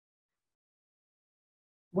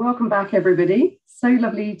Welcome back, everybody. So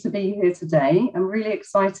lovely to be here today. I'm really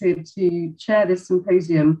excited to chair this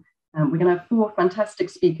symposium. We're going to have 4 fantastic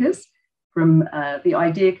speakers from the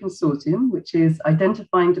IDEA consortium, which is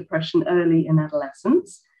Identifying Depression Early in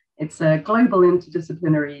Adolescence. It's a global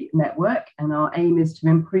interdisciplinary network, and our aim is to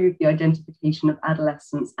improve the identification of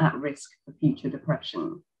adolescents at risk for future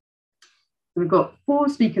depression. So we've got 4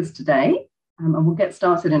 speakers today, and we'll get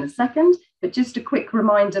started in a second. But just a quick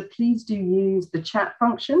reminder, please do use the chat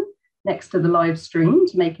function next to the live stream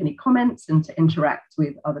to make any comments and to interact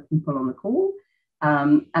with other people on the call.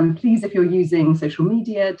 And please, if you're using social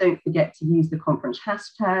media, don't forget to use the conference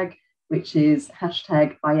hashtag, which is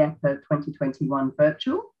hashtag IEPA 2021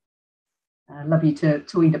 virtual. Love you to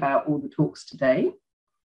tweet about all the talks today.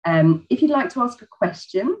 If you'd like to ask a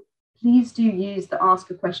question, please do use the Ask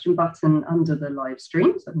a Question button under the live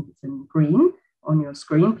stream. So I think it's in green on your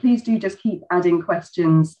screen. Please do just keep adding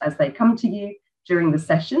questions as they come to you during the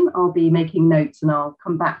session. I'll be making notes and I'll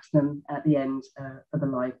come back to them at the end for the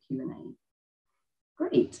live Q&A.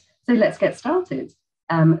 Great, so let's get started.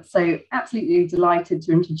 So absolutely delighted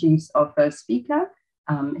to introduce our first speaker,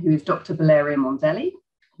 who is Dr. Valeria Mondelli,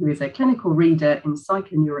 who is a clinical reader in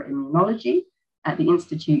psychoneuroimmunology at the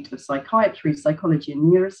Institute of Psychiatry, Psychology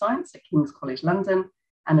and Neuroscience at King's College London,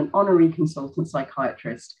 and an honorary consultant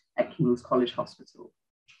psychiatrist at King's College Hospital.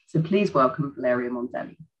 So please welcome Valeria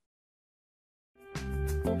Mondelli.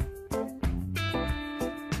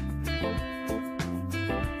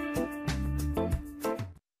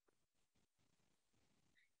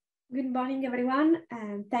 Good morning, everyone.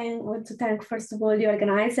 And I want to thank, first of all, the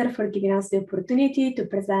organizer for giving us the opportunity to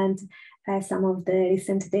present some of the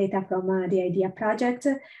recent data from the IDEA project.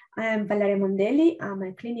 I am Valeria Mondelli. I'm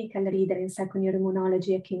a clinical reader in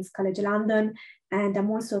psychoneuroimmunology at King's College London, and I'm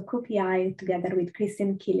also a co-PI together with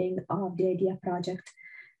Kieling of the IDEA project.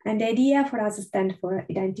 And the IDEA for us stands for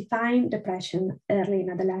Identifying Depression Early in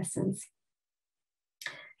Adolescence.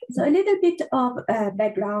 So a little bit of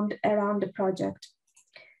background around the project.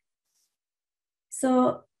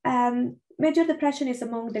 So major depression is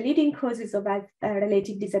among the leading causes of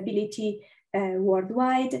relative disability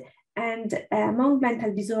worldwide, and among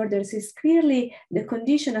mental disorders is clearly the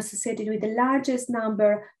condition associated with the largest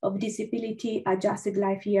number of disability-adjusted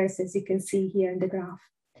life years, as you can see here in the graph.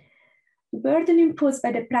 The burden imposed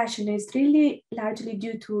by depression is really largely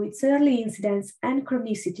due to its early incidence and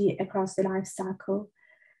chronicity across the life cycle.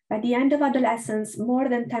 By the end of adolescence, more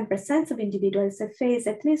than 10% of individuals have faced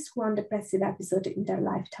at least one depressive episode in their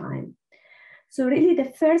lifetime. So really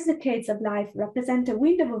the first decades of life represent a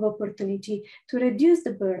window of opportunity to reduce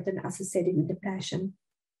the burden associated with depression.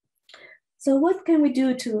 So what can we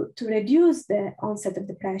do to reduce the onset of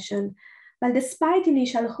depression? Well, despite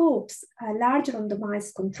initial hopes, large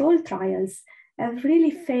randomized controlled trials have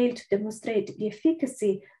really failed to demonstrate the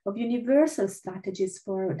efficacy of universal strategies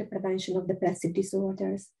for the prevention of depressive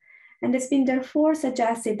disorders. And it's been therefore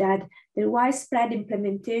suggested that the widespread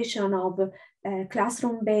implementation of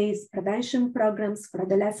classroom-based prevention programs for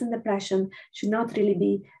adolescent depression should not really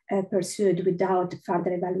be pursued without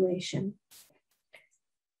further evaluation.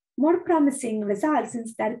 More promising results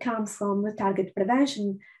instead come from targeted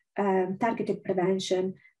prevention.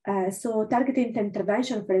 So targeted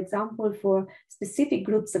intervention, for example, for specific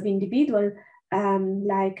groups of individuals,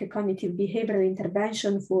 like cognitive behavioral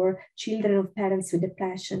intervention for children of parents with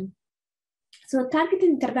depression. So targeted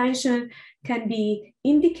intervention can be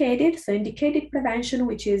indicated, so indicated prevention,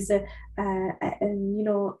 which is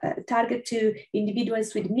target to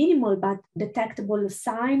individuals with minimal but detectable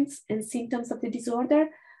signs and symptoms of the disorder,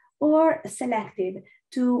 or selected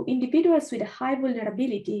to individuals with a high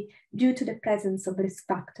vulnerability due to the presence of risk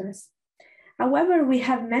factors. However, we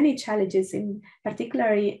have many challenges in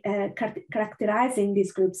particularly characterizing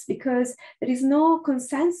these groups because there is no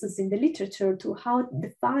consensus in the literature to how to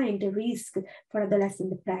define the risk for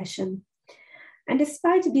adolescent depression. And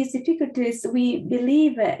despite these difficulties, we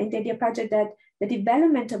believe in the IDEA project that the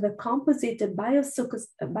development of a composite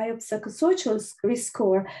biopsychosocial risk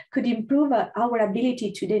score could improve our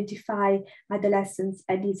ability to identify adolescents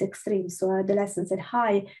at these extremes, so adolescents at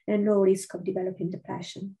high and low risk of developing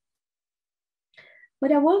depression.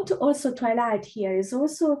 What I want to also highlight here is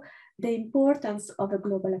also the importance of a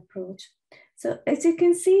global approach. So as you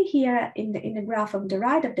can see here in the graph on the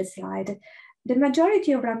right of the slide, the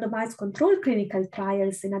majority of randomized controlled clinical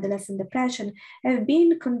trials in adolescent depression have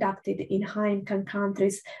been conducted in high-income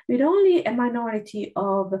countries, with only a minority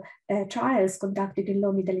of trials conducted in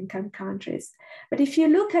low-middle-income countries. But if you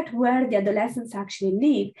look at where the adolescents actually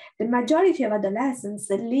live, the majority of adolescents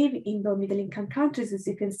that live in low-middle-income countries, as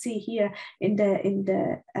you can see here in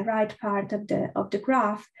the right part of the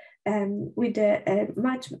graph, with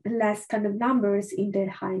much less kind of numbers in the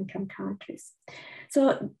high-income countries.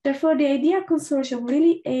 So therefore, the IDEA consortium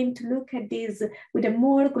really aimed to look at this with a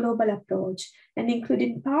more global approach and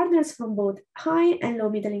including partners from both high and low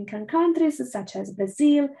middle income countries such as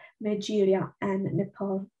Brazil, Nigeria, and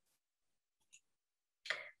Nepal.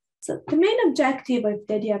 So the main objective of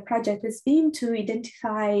the IDEA project has been to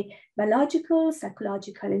identify biological,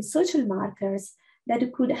 psychological, and social markers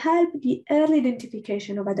that could help the early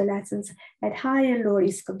identification of adolescents at high and low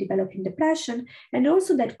risk of developing depression, and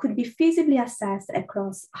also that could be feasibly assessed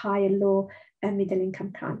across high and low and middle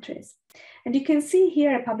income countries. And you can see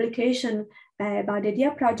here a publication about the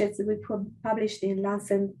IDEA projects that we published in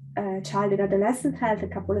Lancet Child and Adolescent Health a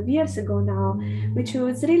couple of years ago now, which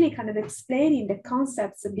was really kind of explaining the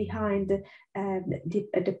concepts behind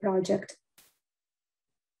the project.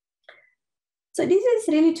 So this is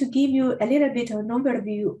really to give you a little bit of an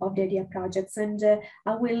overview of the IDEA projects, and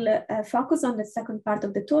I will focus on the second part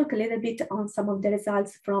of the talk a little bit on some of the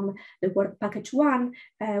results from the work package 1,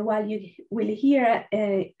 while you will hear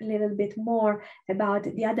a little bit more about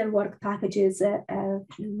the other work packages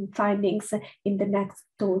findings in the next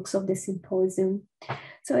talks of the symposium.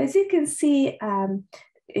 So as you can see,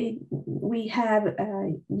 we have,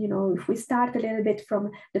 if we start a little bit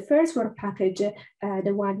from the first work package,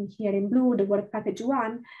 the one here in blue, the work package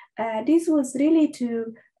 1, this was really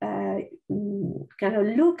to kind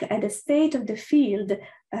of look at the state of the field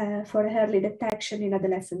for early detection in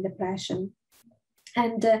adolescent depression.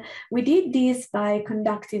 And we did this by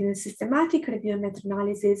conducting a systematic review and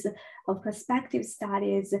meta-analysis of prospective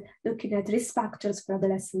studies looking at risk factors for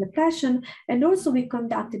adolescent depression. And also we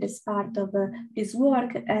conducted as part of this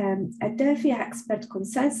work a Delphi expert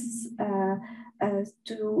consensus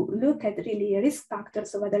to look at really risk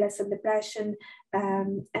factors of adolescent depression.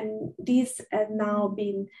 And these have now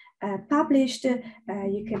been published.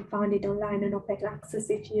 You can find it online and open access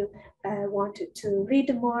if you wanted to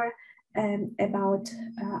read more about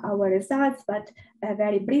our results, but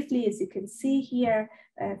very briefly, as you can see here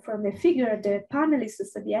from the figure, the panelists,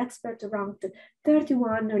 so the expert, ranked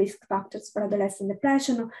 31 risk factors for adolescent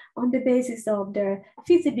depression on the basis of their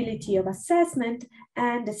feasibility of assessment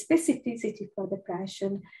and the specificity for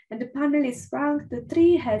depression. And the panelists ranked the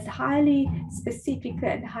 3 as highly specific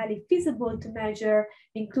and highly feasible to measure,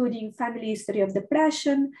 including family history of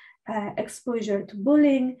depression, exposure to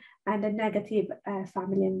bullying, and a negative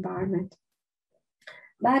family environment.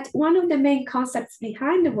 But one of the main concepts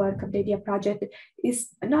behind the work of the IDEA project is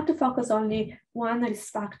not to focus only one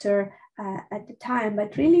risk factor at the time,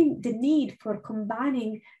 but really the need for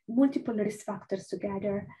combining multiple risk factors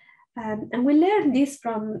together. And we learned this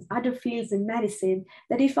from other fields in medicine,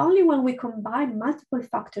 that if only when we combine multiple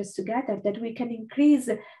factors together that we can increase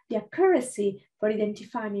the accuracy for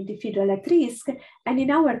identifying individuals at risk, and in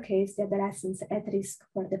our case, the adolescents at risk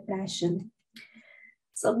for depression.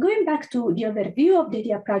 So going back to the overview of the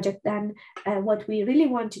IDEA project, then what we really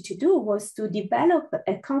wanted to do was to develop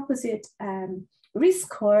a composite risk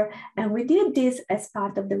score, and we did this as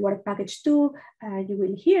part of the work package 2. You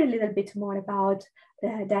will hear a little bit more about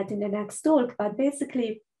that in the next talk, but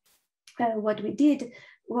basically what we did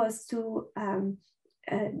was to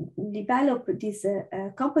develop this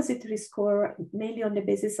composite risk score mainly on the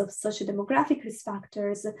basis of socio-demographic risk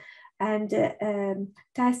factors, and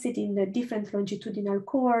test it in the different longitudinal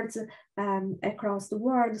cohorts across the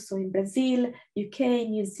world, so in Brazil, UK,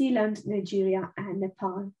 New Zealand, Nigeria, and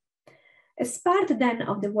Nepal. As part then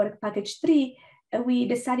of the work package 3, we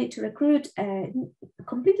decided to recruit a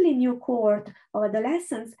completely new cohort of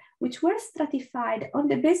adolescents, which were stratified on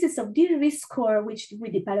the basis of the risk score, which we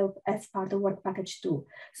developed as part of work package 2.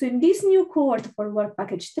 So in this new cohort for work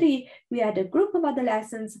package 3, we had a group of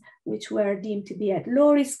adolescents which were deemed to be at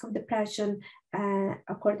low risk of depression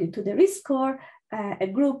according to the risk score, a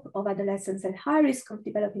group of adolescents at high risk of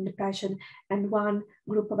developing depression, and one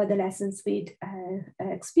group of adolescents with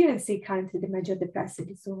experiencing currently the major depressive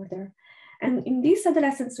disorder. And in these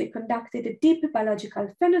adolescents, we conducted a deep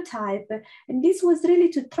biological phenotype, and this was really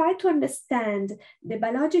to try to understand the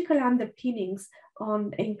biological underpinnings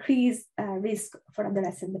on increased risk for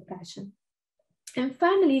adolescent depression. And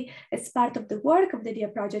finally, as part of the work of the IDEA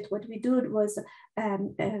project, what we did was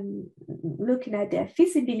looking at the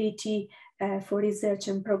feasibility for research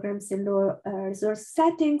and programs in low resource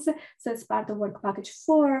settings. So as part of work package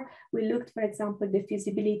 4, we looked, for example, the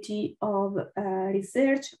feasibility of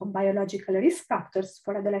research on biological risk factors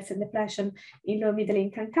for adolescent depression in low middle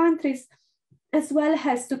income countries, as well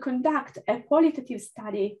as to conduct a qualitative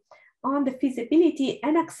study on the feasibility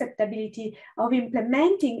and acceptability of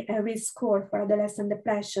implementing a risk score for adolescent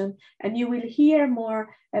depression. And you will hear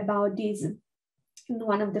more about this in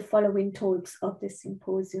one of the following talks of the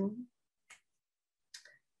symposium.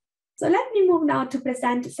 So let me move now to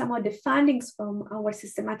present some of the findings from our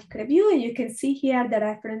systematic review. And you can see here the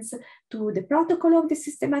reference to the protocol of the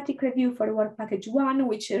systematic review for work package 1,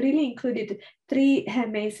 which really included 3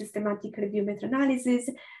 main systematic review meta-analyses.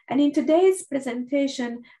 And in today's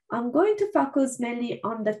presentation, I'm going to focus mainly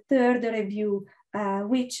on the 3rd review,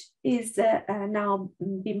 which is now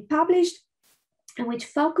being published, and which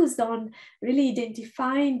focused on really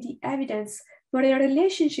identifying the evidence for a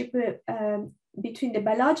relationship between the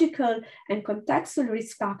biological and contextual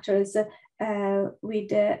risk factors with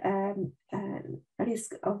the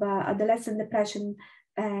risk of adolescent depression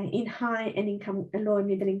in high and low and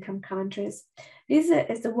middle income countries. This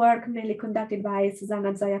is the work mainly conducted by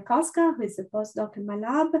Susanna Zajackowska, who is a postdoc in my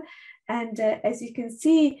lab. And as you can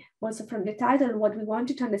see also from the title, what we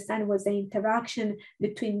wanted to understand was the interaction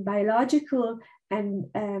between biological and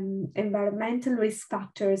environmental risk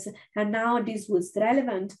factors. And now this was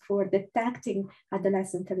relevant for detecting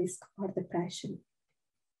adolescent risk for depression.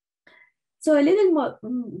 So a little more,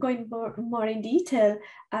 going more in detail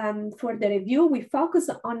for the review, we focus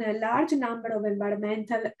on a large number of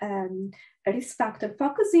environmental risk factors,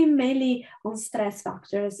 focusing mainly on stress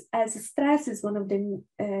factors, as stress is one of the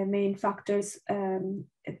main factors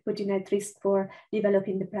putting at risk for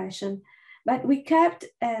developing depression. But we kept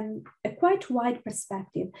a quite wide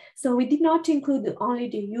perspective. So we did not include only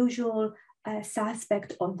the usual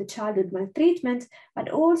suspect of the childhood maltreatment, but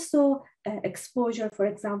also exposure, for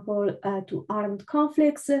example, to armed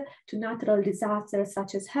conflicts, to natural disasters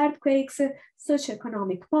such as earthquakes,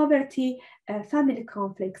 socioeconomic poverty, family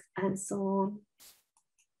conflicts, and so on.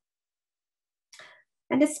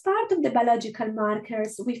 And as part of the biological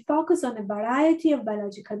markers, we focus on a variety of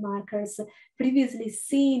biological markers previously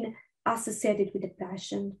seen associated with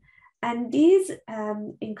depression. And these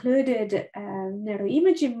included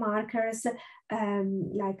neuroimaging markers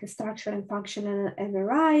like structural and functional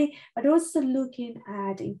MRI, but also looking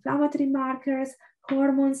at inflammatory markers,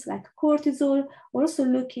 hormones like cortisol, also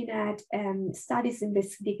looking at studies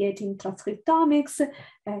investigating transcriptomics,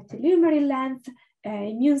 telomere length,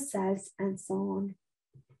 immune cells, and so on.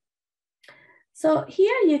 So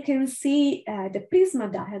here you can see the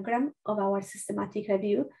prisma diagram of our systematic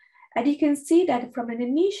review. And you can see that from an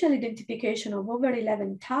initial identification of over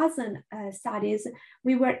 11,000 studies,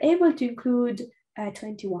 we were able to include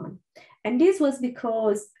 21. And this was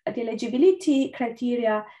because the eligibility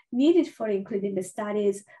criteria needed for including the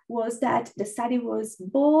studies was that the study was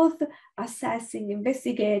both assessing,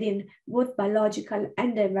 investigating both biological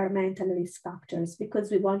and environmental risk factors, because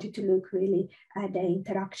we wanted to look really at the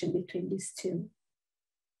interaction between these two.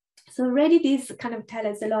 So already this kind of tells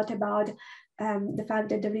us a lot about the fact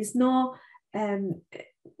that there is no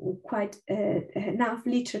quite enough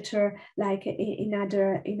literature like in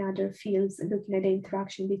other fields looking at the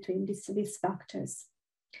interaction between these risk factors.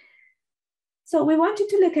 So we wanted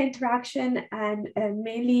to look at interaction and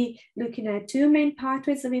mainly looking at 2 main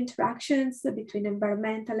pathways of interactions between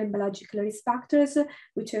environmental and biological risk factors,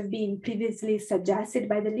 which have been previously suggested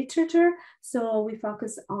by the literature. So we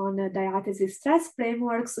focus on diathesis stress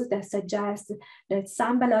frameworks that suggest that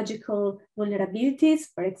some biological vulnerabilities,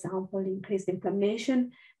 for example, increased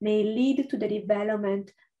inflammation, may lead to the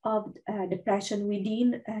development of depression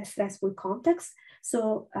within a stressful context.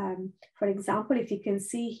 So for example, if you can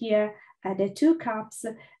see here, the 2 cups,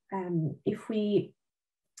 if we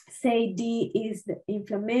say D is the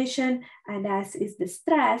inflammation and S is the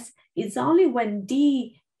stress, it's only when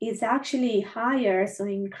D is actually higher, so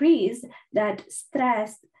increased, that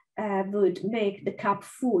stress would make the cup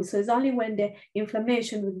full. So it's only when the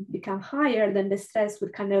inflammation would become higher, then the stress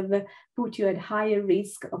would kind of put you at higher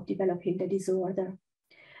risk of developing the disorder.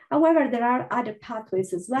 However, there are other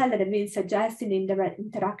pathways as well that have been suggested in the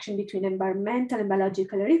interaction between environmental and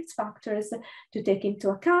biological risk factors to take into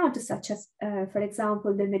account, such as, for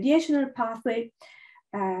example, the mediational pathway,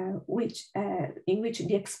 in which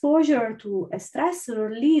the exposure to a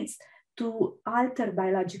stressor leads to altered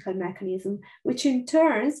biological mechanism, which in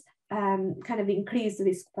turn kind of increase the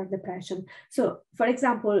risk for depression. So, for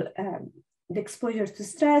example, the exposure to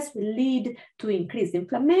stress will lead to increased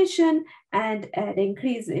inflammation, and the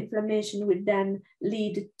increased inflammation will then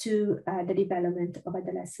lead to the development of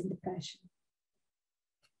adolescent depression.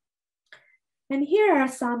 And here are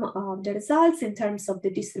some of the results in terms of the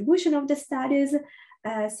distribution of the studies.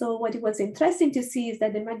 So what was interesting to see is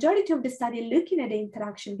that the majority of the study looking at the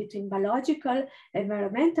interaction between biological and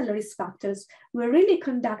environmental risk factors were really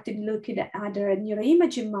conducted looking at other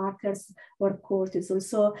neuroimaging markers or cortisol.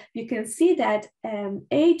 So you can see that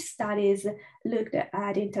 8 studies looked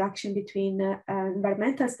at interaction between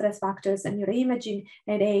environmental stress factors and neuroimaging,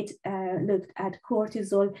 and 8 looked at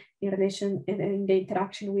cortisol in relation in the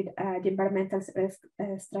interaction with the environmental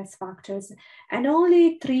stress factors. And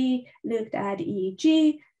only 3 looked at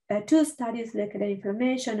EEG, 2 studies looked at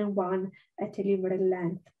inflammation, and 1 at telomere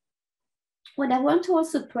length. What I want to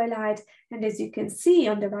also highlight, and as you can see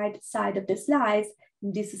on the right side of the slides,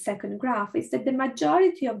 in this second graph, is that the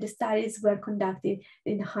majority of the studies were conducted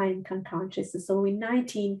in high-income countries. So in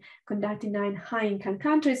 19 conducted 9 high-income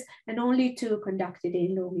countries, and only 2 conducted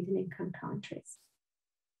in low-middle-income countries.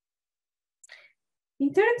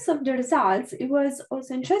 In terms of the results, it was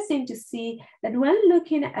also interesting to see that when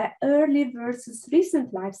looking at early versus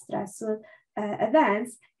recent life stressor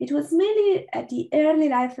events, it was mainly at the early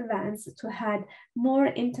life events to had more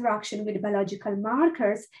interaction with biological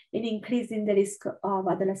markers in increasing the risk of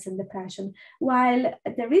adolescent depression, while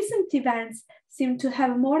the recent events seem to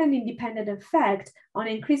have more an independent effect on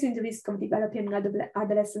increasing the risk of developing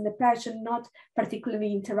adolescent depression, not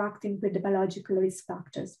particularly interacting with the biological risk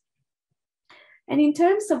factors. And in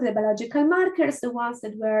terms of the biological markers, the ones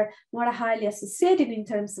that were more highly associated in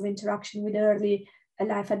terms of interaction with early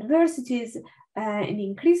life adversities and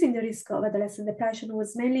increasing the risk of adolescent depression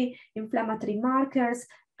was mainly inflammatory markers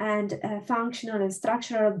and functional and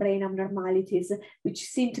structural brain abnormalities, which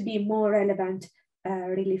seem to be more relevant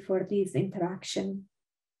really for this interaction.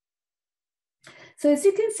 So as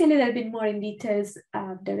you can see a little bit more in details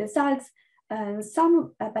of the results,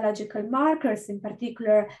 some biological markers in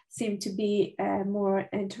particular seem to be more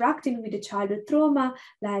interacting with the childhood trauma,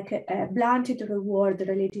 like blunted reward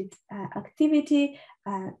related activity,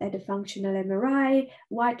 at the functional MRI,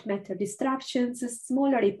 white matter disruptions,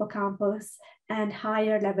 smaller hippocampus, and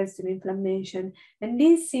higher levels of inflammation. And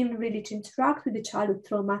these seem really to interact with the childhood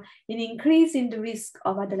trauma in increasing the risk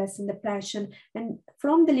of adolescent depression. And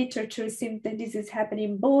from the literature, it seems that this is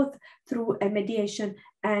happening both through a mediation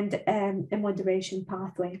and a moderation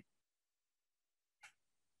pathway.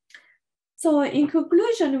 So in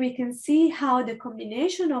conclusion, we can see how the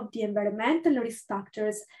combination of the environmental risk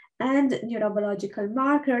factors and neurobiological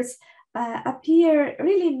markers appear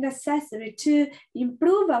really necessary to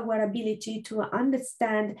improve our ability to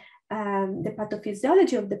understand the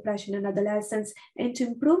pathophysiology of depression in adolescents, and to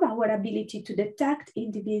improve our ability to detect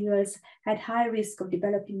individuals at high risk of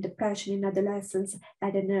developing depression in adolescence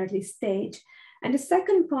at an early stage. And the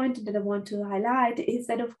second point that I want to highlight is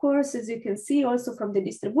that, of course, as you can see also from the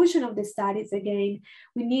distribution of the studies, again,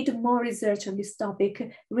 we need more research on this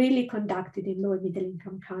topic really conducted in low and middle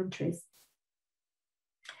income countries.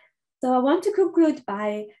 So I want to conclude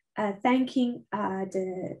by thanking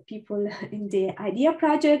the people in the IDEA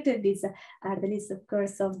project. These are the list, of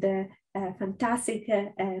course, of the fantastic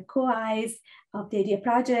co-Is of the IDEA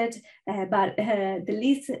project, but the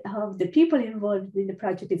list of the people involved in the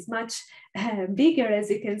project is much bigger. As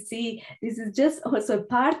you can see, this is just also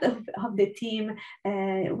part of the team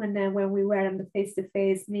when we were on the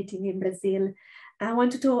face-to-face meeting in Brazil. I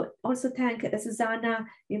wanted to also thank Susanna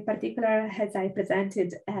in particular, as I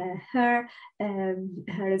presented her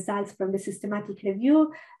results from the systematic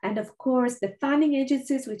review, and of course the funding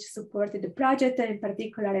agencies which supported the project, in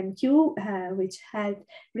particular MQ, which helped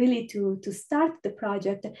really to start the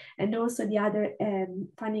project, and also the other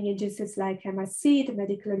funding agencies like MRC, the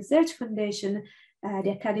Medical Research Foundation,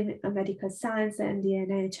 the Academy of Medical Science, and the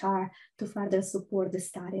NIHR to further support the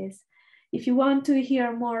studies. If you want to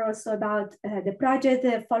hear more also about the project,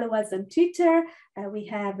 follow us on Twitter. We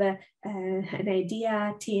have an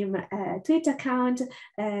IDEA team Twitter account,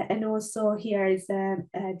 and also here is the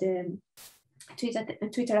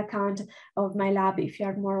Twitter account of my lab if you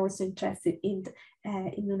are more also interested in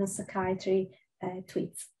immunopsychiatry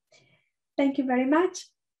tweets. Thank you very much.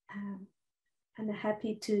 And I'm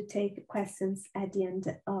happy to take questions at the end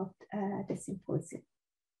of the symposium.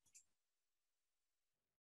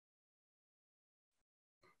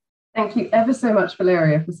 Thank you ever so much,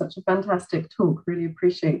 Valeria, for such a fantastic talk. Really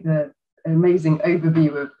appreciate the amazing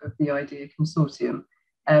overview of the IDEA consortium.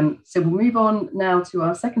 So we'll move on now to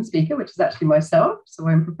our second speaker, which is actually myself. So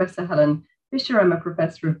I'm Professor Helen Fisher. I'm a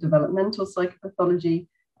professor of developmental psychopathology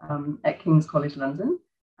at King's College London.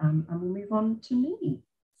 And we'll move on to me.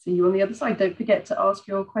 See you on the other side. Don't forget to ask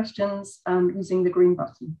your questions using the green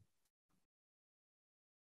button.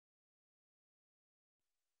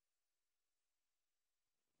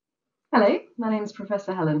 Hello, my name is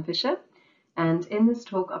Professor Helen Fisher. And in this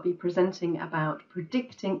talk, I'll be presenting about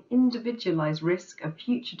predicting individualized risk of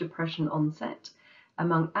future depression onset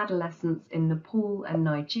among adolescents in Nepal and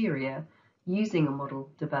Nigeria using a model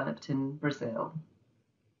developed in Brazil.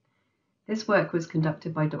 This work was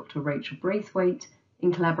conducted by Dr. Rachel Braithwaite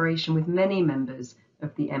in collaboration with many members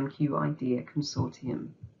of the MQ IDEA consortium.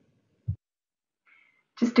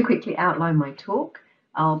 Just to quickly outline my talk,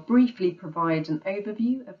 I'll briefly provide an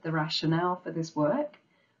overview of the rationale for this work,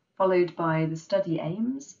 followed by the study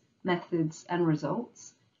aims, methods and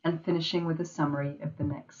results, and finishing with a summary of the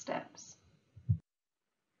next steps.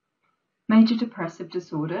 Major depressive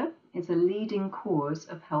disorder is a leading cause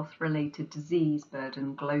of health-related disease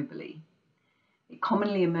burden globally. It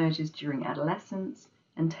commonly emerges during adolescence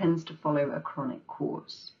and tends to follow a chronic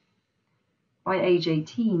course. By age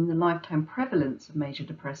 18, the lifetime prevalence of major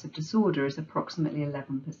depressive disorder is approximately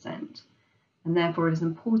 11%, and therefore it is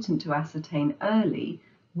important to ascertain early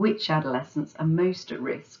which adolescents are most at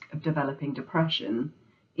risk of developing depression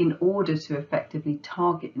in order to effectively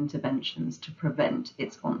target interventions to prevent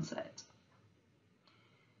its onset.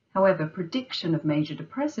 However, prediction of major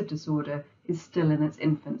depressive disorder is still in its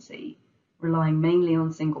infancy, relying mainly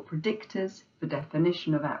on single predictors for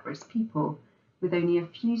definition of at-risk people, with only a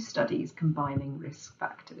few studies combining risk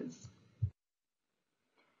factors.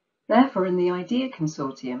 Therefore, in the IDEA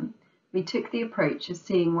consortium, we took the approach of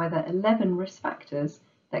seeing whether 11 risk factors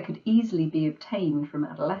that could easily be obtained from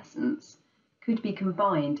adolescents could be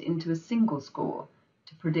combined into a single score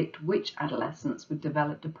to predict which adolescents would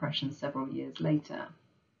develop depression several years later.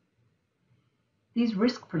 These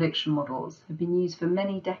risk prediction models have been used for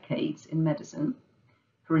many decades in medicine,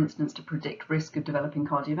 for instance to predict risk of developing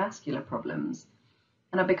cardiovascular problems,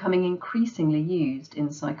 and are becoming increasingly used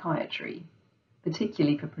in psychiatry,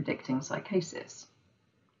 particularly for predicting psychosis.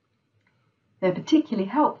 They're particularly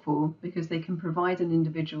helpful because they can provide an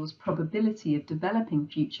individual's probability of developing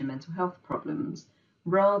future mental health problems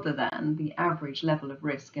rather than the average level of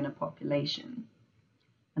risk in a population,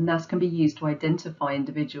 and thus can be used to identify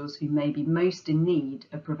individuals who may be most in need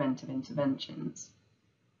of preventive interventions.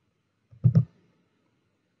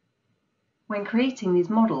 When creating these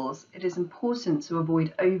models, it is important to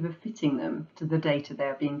avoid overfitting them to the data they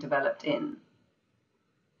are being developed in.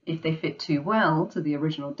 If they fit too well to the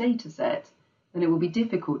original data set, then it will be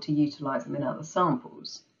difficult to utilize them in other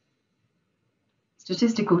samples.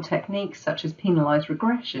 Statistical techniques such as penalized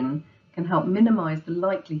regression can help minimize the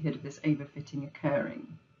likelihood of this overfitting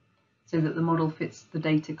occurring, so that the model fits the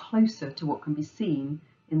data closer to what can be seen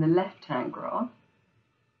in the left-hand graph,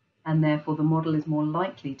 and therefore the model is more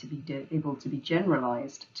likely to be able to be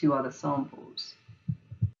generalized to other samples.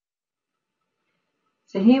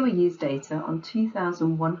 So here we use data on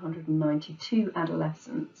 2,192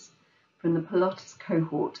 adolescents from the Pilotis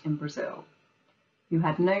cohort in Brazil, who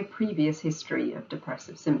had no previous history of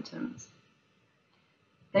depressive symptoms.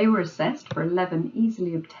 They were assessed for 11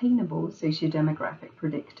 easily obtainable sociodemographic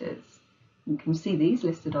predictors. You can see these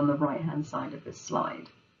listed on the right-hand side of this slide.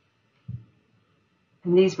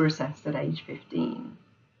 And these were assessed at age 15.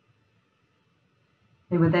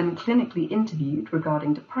 They were then clinically interviewed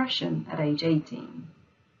regarding depression at age 18.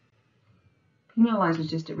 Penalized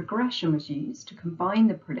logistic regression was used to combine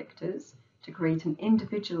the predictors to create an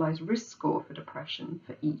individualized risk score for depression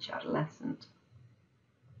for each adolescent.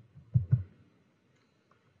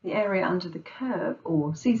 The area under the curve,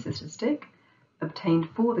 or C-statistic, obtained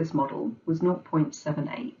for this model was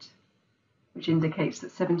 0.78, which indicates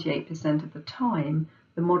that 78% of the time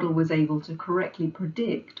the model was able to correctly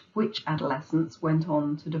predict which adolescents went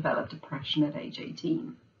on to develop depression at age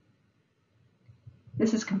 18.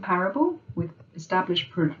 This is comparable with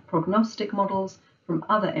established prognostic models from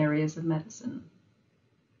other areas of medicine.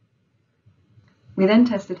 We then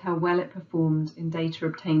tested how well it performed in data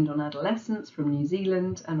obtained on adolescents from New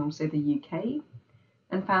Zealand and also the UK,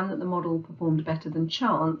 and found that the model performed better than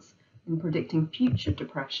chance in predicting future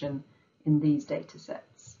depression in these data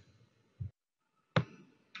sets.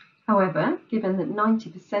 However, given that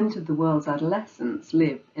 90% of the world's adolescents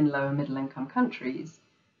live in lower middle income countries,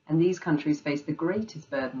 and these countries face the greatest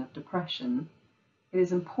burden of depression, it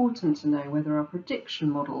is important to know whether our prediction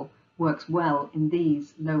model works well in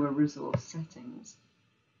these lower resource settings.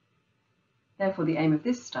 Therefore, the aim of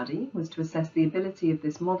this study was to assess the ability of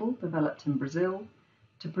this model developed in Brazil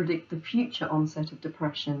to predict the future onset of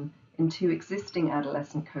depression in two existing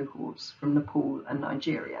adolescent cohorts from Nepal and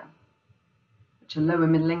Nigeria, which are lower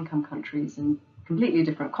middle income countries in completely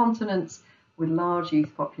different continents with large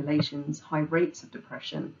youth populations, high rates of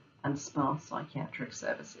depression, and sparse psychiatric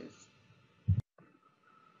services.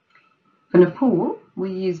 For Nepal,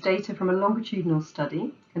 we used data from a longitudinal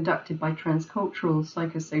study conducted by Transcultural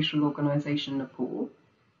Psychosocial Organisation Nepal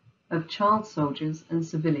of child soldiers and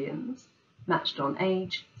civilians matched on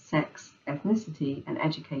age, sex, ethnicity and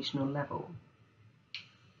educational level.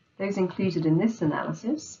 Those included in this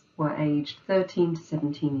analysis were aged 13 to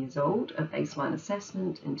 17 years old at baseline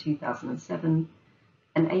assessment in 2007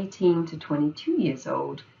 and 18 to 22 years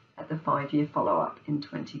old at the 5-year follow-up in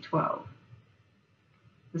 2012.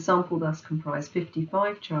 The sample thus comprised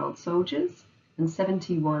 55 child soldiers and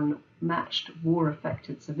 71 matched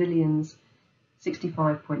war-affected civilians,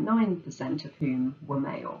 65.9% of whom were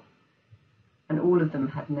male, and all of them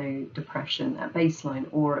had no depression at baseline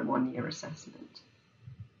or at 1-year assessment.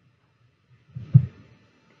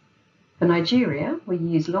 For Nigeria, we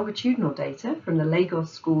used longitudinal data from the Lagos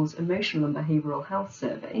Schools Emotional and Behavioural Health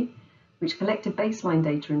Survey, which collected baseline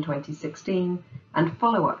data in 2016 and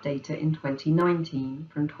follow-up data in 2019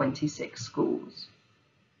 from 26 schools.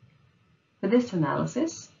 For this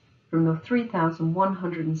analysis, from the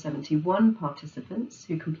 3,171 participants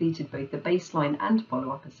who completed both the baseline and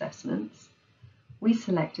follow-up assessments, we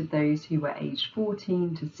selected those who were aged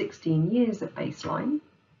 14 to 16 years at baseline,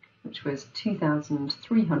 which was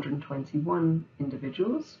 2,321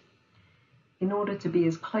 individuals, in order to be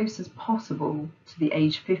as close as possible to the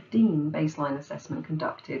age 15 baseline assessment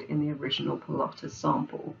conducted in the original Pilates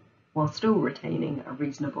sample, while still retaining a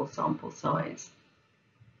reasonable sample size.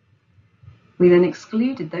 We then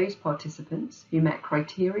excluded those participants who met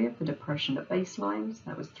criteria for depression at baselines,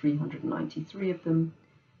 that was 393 of them,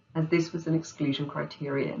 as this was an exclusion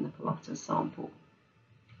criteria in the Pilates sample.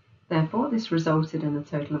 Therefore, this resulted in a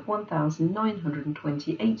total of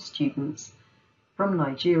 1,928 students from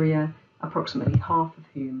Nigeria, approximately half of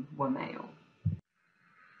whom were male.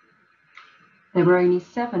 There were only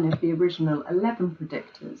 7 of the original 11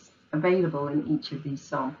 predictors available in each of these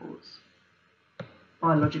samples: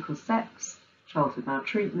 biological sex, childhood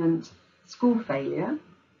maltreatment, school failure,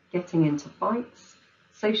 getting into fights,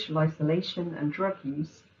 social isolation and drug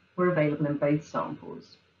use were available in both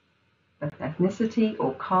samples. But ethnicity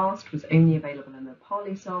or caste was only available in the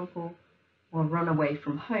Nepali sample, while run away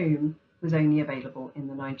from home was only available in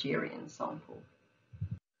the Nigerian sample.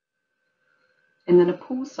 In the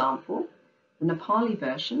Nepal sample, the Nepali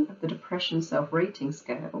version of the Depression Self-Rating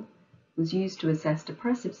Scale was used to assess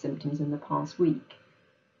depressive symptoms in the past week,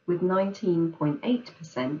 with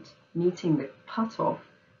 19.8% meeting the cutoff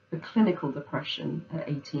for clinical depression at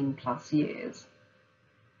 18+ years.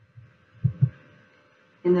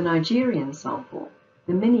 In the Nigerian sample,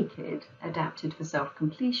 the mini-KID, adapted for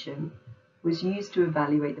self-completion, was used to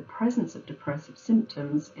evaluate the presence of depressive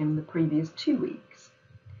symptoms in the previous 2 weeks,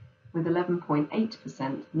 with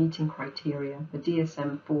 11.8% meeting criteria for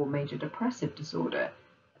DSM-4 major depressive disorder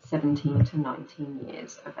at 17 to 19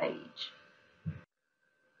 years of age.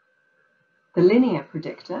 The linear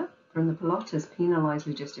predictor from the Pilates penalized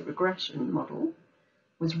logistic regression model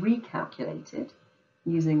was recalculated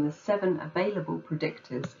using the 7 available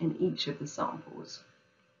predictors in each of the samples,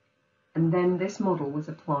 and then this model was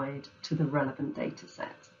applied to the relevant data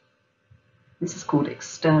set. This is called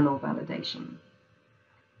external validation.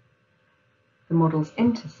 The model's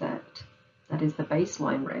intercept, that is the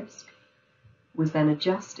baseline risk, was then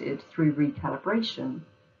adjusted through recalibration,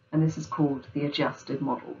 and this is called the adjusted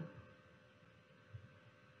model.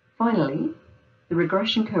 Finally, the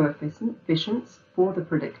regression coefficients for the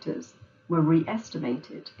predictors were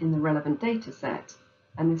re-estimated in the relevant data set,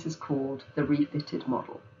 and this is called the refitted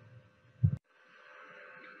model.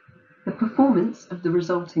 The performance of the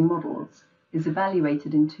resulting models is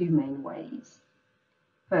evaluated in 2 main ways.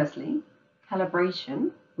 Firstly,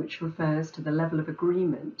 calibration, which refers to the level of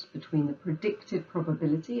agreement between the predicted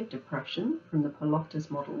probability of depression from the Pilates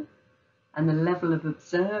model and the level of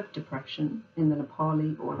observed depression in the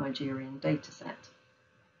Nepali or Nigerian dataset.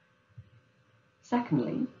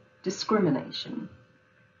 Secondly, discrimination,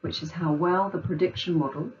 which is how well the prediction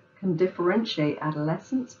model can differentiate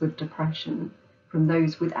adolescents with depression from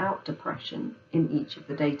those without depression in each of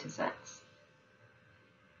the datasets.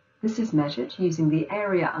 This is measured using the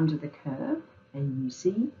area under the curve,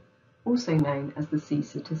 AUC, also known as the C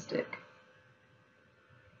statistic.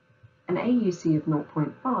 An AUC of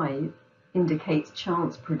 0.5 indicates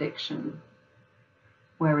chance prediction,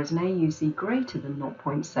 whereas an AUC greater than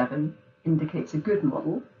 0.7 indicates a good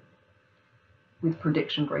model with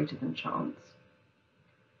prediction greater than chance,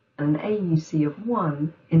 and an AUC of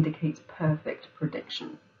 1 indicates perfect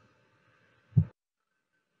prediction.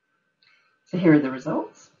 So here are the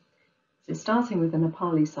results. So starting with the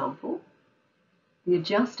Nepali sample, the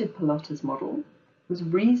adjusted Pilates model was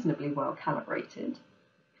reasonably well calibrated,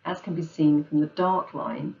 as can be seen from the dark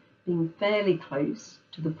line being fairly close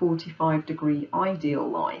to the 45-degree ideal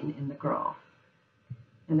line in the graph,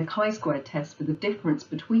 and the chi-square test for the difference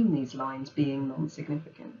between these lines being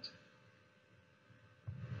non-significant.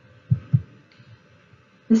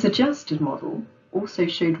 This adjusted model also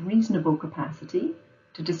showed reasonable capacity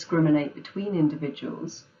to discriminate between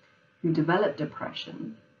individuals who developed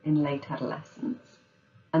depression in late adolescence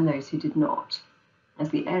and those who did not, as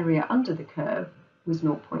the area under the curve was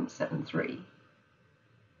 0.73.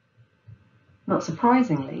 Not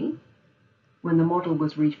surprisingly, when the model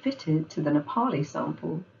was refitted to the Nepali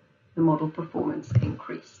sample, the model performance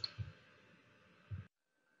increased.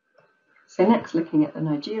 So next, looking at the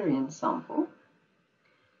Nigerian sample,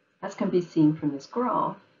 as can be seen from this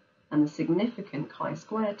graph and the significant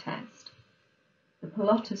chi-square test, the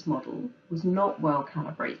Pilotus model was not well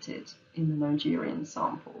calibrated in the Nigerian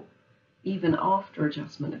sample, even after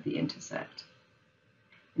adjustment of the intercept,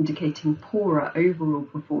 indicating poorer overall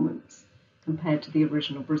performance compared to the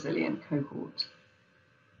original Brazilian cohort.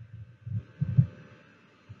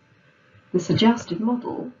 This adjusted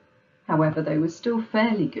model, however, though, was still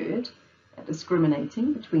fairly good at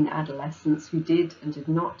discriminating between adolescents who did and did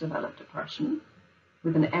not develop depression,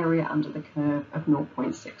 with an area under the curve of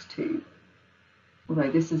 0.62, although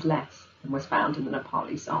this is less than was found in the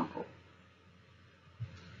Nepali sample.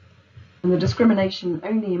 And the discrimination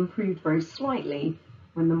only improved very slightly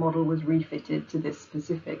when the model was refitted to this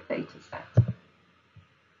specific data set.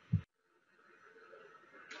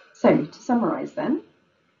 So, to summarise then,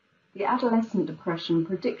 the adolescent depression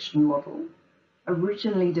prediction model,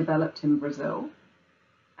 originally developed in Brazil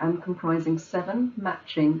and comprising 7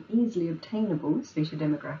 matching, easily obtainable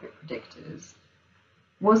sociodemographic predictors,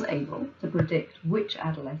 was able to predict which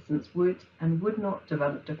adolescents would and would not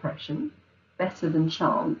develop depression better than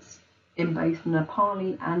chance in both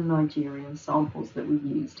Nepali and Nigerian samples that we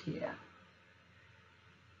used here.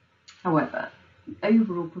 However, the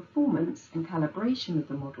overall performance and calibration of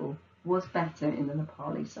the model was better in the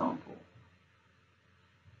Nepali sample.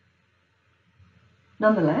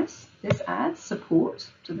 Nonetheless, this adds support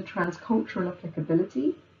to the transcultural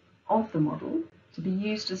applicability of the model to be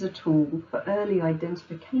used as a tool for early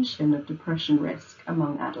identification of depression risk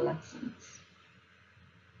among adolescents.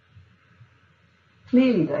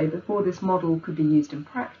 Clearly, though, before this model could be used in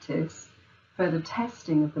practice, further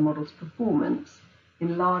testing of the model's performance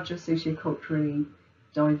in larger socioculturally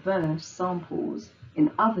diverse samples in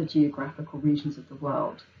other geographical regions of the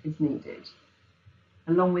world is needed,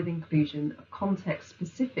 along with inclusion of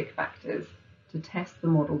context-specific factors to test the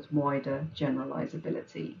model's wider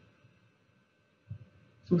generalizability.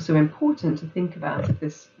 It's also important to think about, if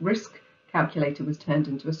this risk calculator was turned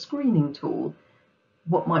into a screening tool,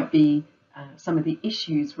 what might be some of the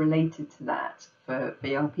issues related to that for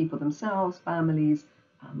young people themselves, families,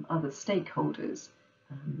 other stakeholders,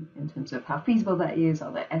 in terms of how feasible that is,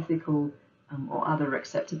 are there ethical or other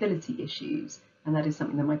acceptability issues, and that is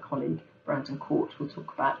something that my colleague Brandon Kohrt will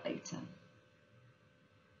talk about later.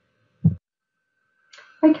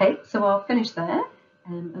 Okay, so I'll finish there,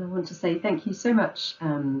 and I want to say thank you so much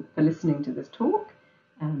for listening to this talk,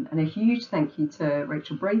 and a huge thank you to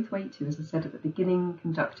Rachel Braithwaite, who, as I said at the beginning,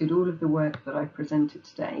 conducted all of the work that I've presented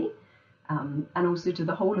today, and also to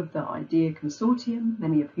the whole of the IDEA consortium,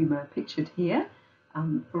 many of whom are pictured here,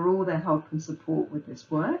 for all their help and support with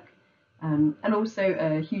this work. And also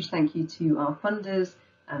a huge thank you to our funders,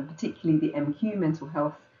 particularly the MQ Mental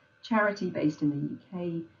Health charity based in the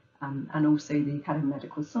UK, and also the Academy of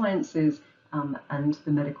Medical Sciences and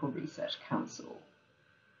the Medical Research Council.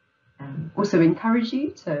 Also encourage you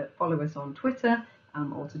to follow us on Twitter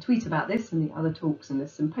or to tweet about this and the other talks in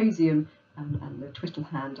this symposium, and the Twitter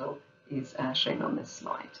handle is shown on this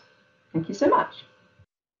slide. Thank you so much.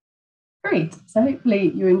 Great, so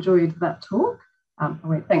hopefully you enjoyed that talk. I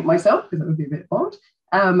won't thank myself because that would be a bit odd,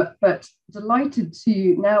 but delighted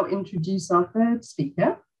to now introduce our third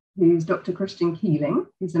speaker, who's Dr. Christian Kieling,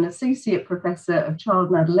 who's an Associate Professor of Child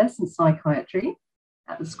and Adolescent Psychiatry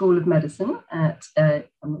at the School of Medicine at, I'm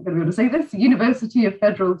not going to be able to say this, University of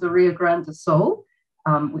Federal do Rio Grande do Sul,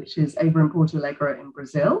 which is over in Porto Alegre in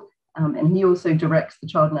Brazil. And he also directs the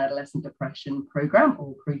Child and Adolescent Depression Program,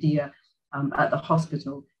 or PRODIA, at the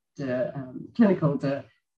Hospital Clinical de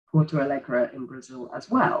Porto Alegre in Brazil as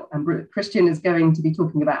well. And Christian is going to be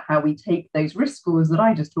talking about how we take those risk scores that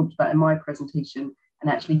I just talked about in my presentation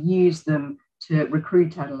and actually use them to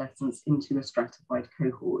recruit adolescents into a stratified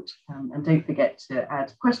cohort. And don't forget to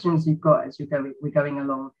add questions you've got as we're going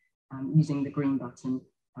along using the green button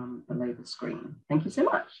below the screen. Thank you so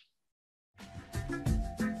much.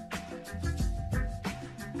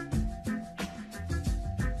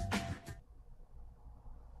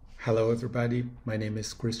 Hello everybody, my name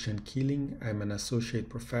is Kieling. I'm an associate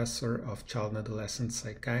professor of child and adolescent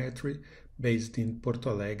psychiatry based in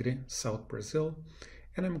Porto Alegre, South Brazil,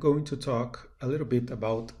 and I'm going to talk a little bit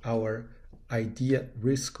about our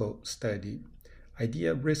IDEA-RISCO study.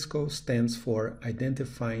 IDEA-RISCO stands for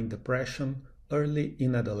Identifying Depression Early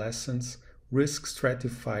in Adolescence,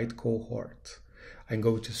 Risk-Stratified Cohort. I'm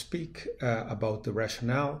going to speak about the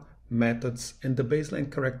rationale, methods, and the baseline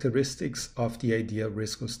characteristics of the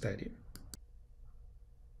IDEA-RISCO study.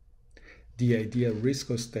 The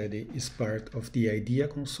IDEA-RISCO study is part of the IDEA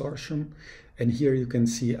consortium, and here you can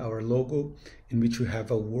see our logo, in which we have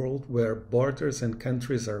a world where borders and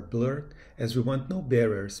countries are blurred, as we want no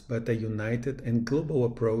barriers but a united and global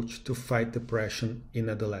approach to fight depression in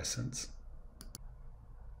adolescents.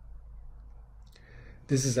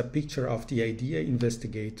 This is a picture of the IDEA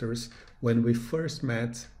investigators when we first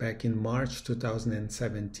met back in March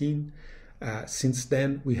 2017. Since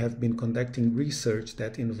then, we have been conducting research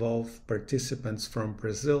that involved participants from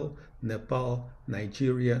Brazil, Nepal,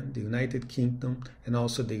 Nigeria, the United Kingdom, and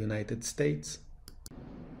also the United States.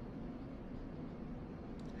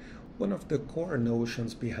 One of the core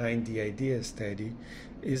notions behind the IDEA study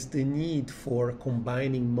is the need for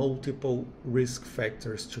combining multiple risk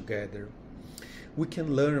factors together. We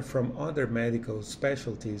can learn from other medical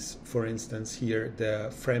specialties, for instance here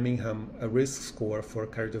the Framingham risk score for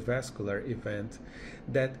cardiovascular event,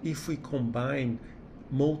 that if we combine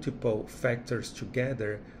multiple factors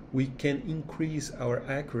together, we can increase our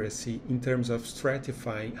accuracy in terms of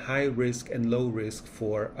stratifying high risk and low risk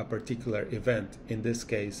for a particular event, in this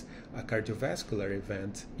case a cardiovascular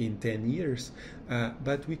event in 10 years,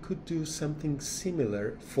 but we could do something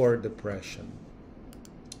similar for depression.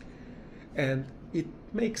 And it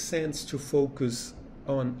makes sense to focus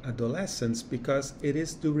on adolescents because it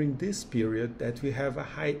is during this period that we have a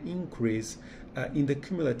high increase in the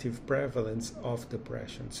cumulative prevalence of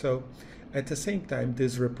depression. So at the same time,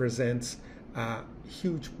 this represents a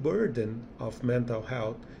huge burden of mental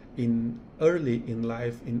health early in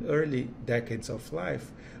life, in early decades of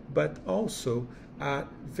life, but also a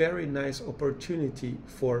very nice opportunity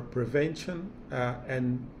for prevention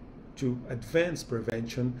and to advance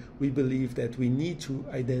prevention. We believe that we need to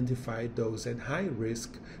identify those at high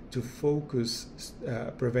risk to focus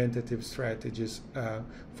preventative strategies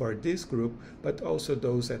for this group, but also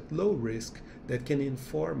those at low risk that can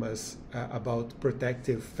inform us about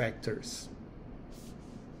protective factors.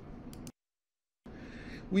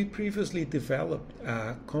 We previously developed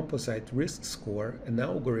a composite risk score, an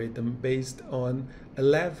algorithm based on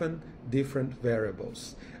 11 different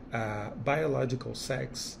variables: biological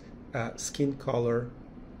sex, skin color,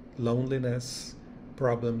 loneliness,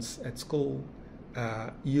 problems at school,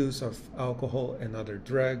 use of alcohol and other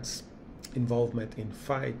drugs, involvement in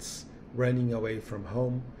fights, running away from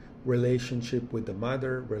home, relationship with the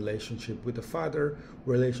mother, relationship with the father,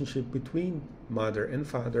 relationship between mother and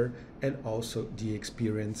father, and also the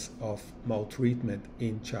experience of maltreatment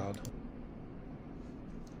in childhood.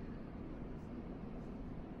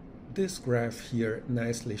 This graph here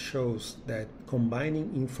nicely shows that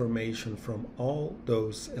combining information from all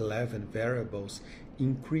those 11 variables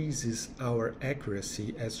increases our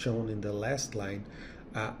accuracy, as shown in the last line,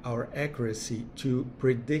 our accuracy to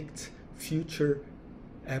predict future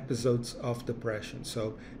episodes of depression.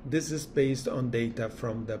 So this is based on data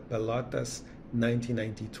from the Pelotas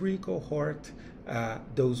 1993 cohort.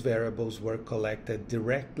 Those variables were collected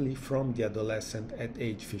directly from the adolescent at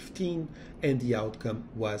age 15, and the outcome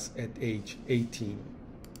was at age 18.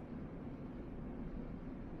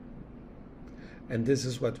 And this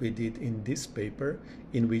is what we did in this paper,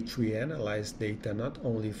 in which we analyzed data not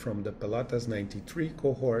only from the Pelotas 93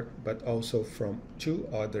 cohort, but also from two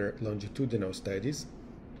other longitudinal studies,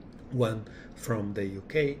 one from the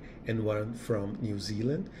UK and one from New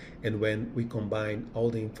Zealand. And when we combine all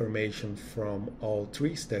the information from all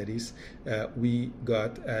three studies, we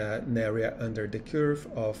got an area under the curve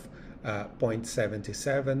of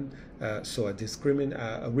 0.77, so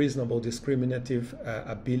a reasonable discriminative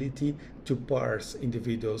ability to parse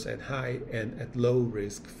individuals at high and at low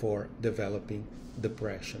risk for developing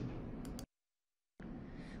depression.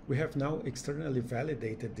 We have now externally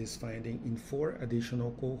validated this finding in 4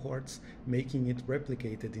 additional cohorts, making it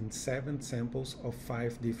replicated in 7 samples of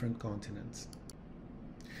 5 different continents.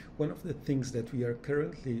 One of the things that we are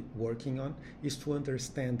currently working on is to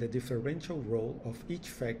understand the differential role of each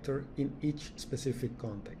factor in each specific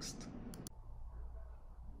context.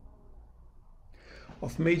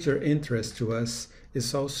 Of major interest to us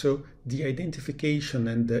is also the identification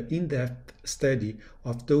and the in-depth study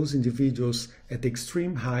of those individuals at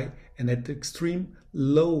extreme high and at extreme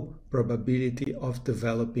low probability of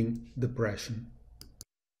developing depression.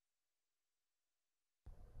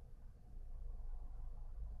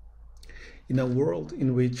 In a world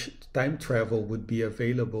in which time travel would be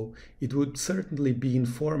available, it would certainly be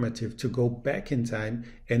informative to go back in time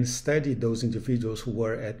and study those individuals who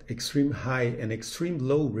were at extreme high and extreme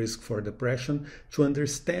low risk for depression to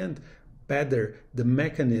understand better the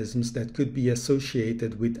mechanisms that could be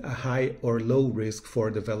associated with a high or low risk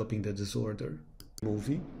for developing the disorder.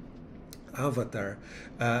 Movie Avatar,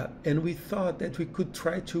 and we thought that we could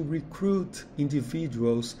try to recruit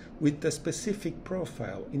individuals with a specific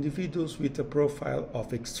profile, individuals with a profile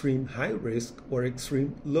of extreme high risk or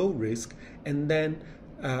extreme low risk, and then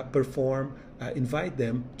invite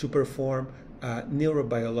them to perform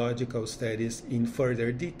neurobiological studies in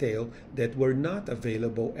further detail that were not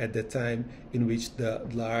available at the time in which the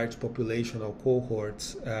large populational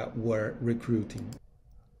cohorts were recruiting.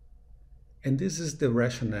 And this is the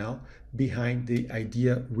rationale behind the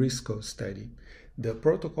IDEA-RISCO study. The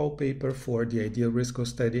protocol paper for the IDEA-RISCO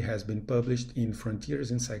study has been published in Frontiers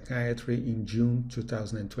in Psychiatry in June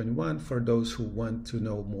 2021 for those who want to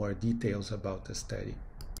know more details about the study.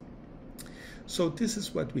 So this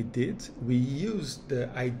is what we did. We used the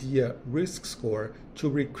IDEA risk score to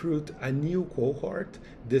recruit a new cohort,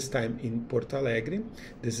 this time in Porto Alegre.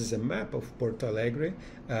 This is a map of Porto Alegre.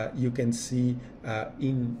 You can see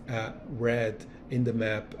in red in the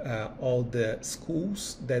map all the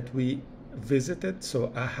schools that we visited. So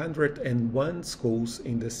 101 schools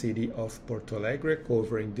in the city of Porto Alegre,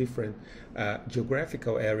 covering different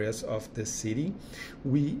geographical areas of the city.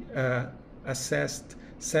 We assessed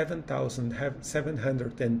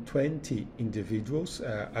 7,720 individuals,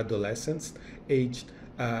 adolescents, aged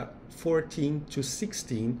 14 to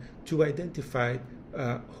 16, to identify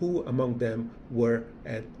who among them were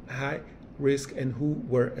at high risk and who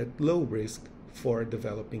were at low risk for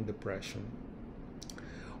developing depression.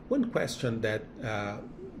 One question that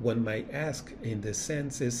one might ask in this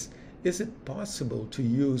sense is it possible to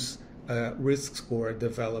use a risk score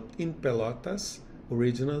developed in Pelotas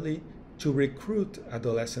originally to recruit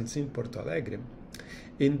adolescents in Porto Alegre?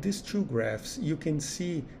 In these two graphs, you can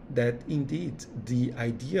see that indeed the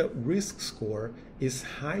IDEA risk score is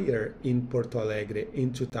higher in Porto Alegre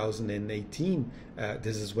in 2018.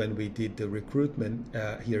 This is when we did the recruitment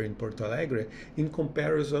here in Porto Alegre, in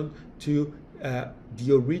comparison to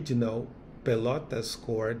the original Pelotas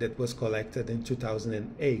score that was collected in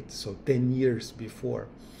 2008, so 10 years before.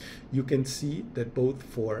 You can see that both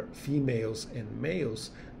for females and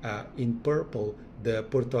males, in purple, the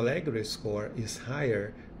Porto Alegre score is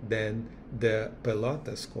higher than the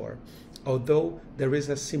Pelotas score, although there is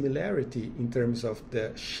a similarity in terms of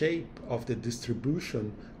the shape of the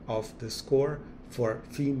distribution of the score for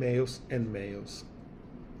females and males.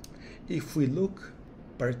 If we look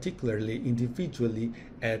particularly individually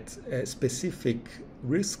at specific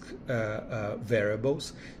risk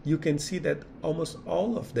variables, you can see that almost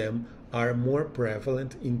all of them are more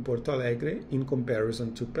prevalent in Porto Alegre in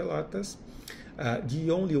comparison to Pelotas.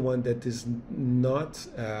 The only one that is not,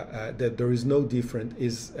 that there is no difference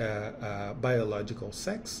is biological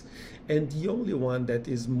sex. And the only one that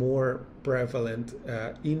is more prevalent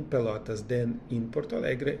in Pelotas than in Porto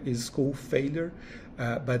Alegre is school failure.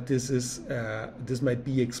 But this might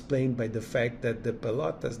be explained by the fact that the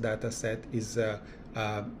Pelotas dataset is a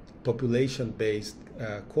population-based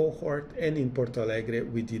cohort, and in Porto Alegre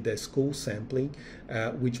we did a school sampling,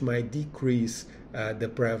 which might decrease the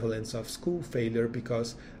prevalence of school failure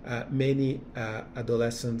because many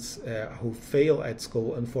adolescents who fail at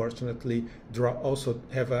school unfortunately also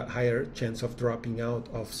have a higher chance of dropping out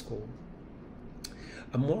of school.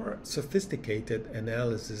 A more sophisticated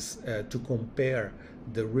analysis to compare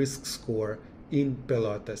the risk score in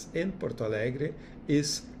Pelotas and Porto Alegre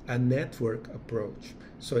is a network approach.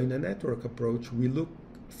 So in a network approach, we look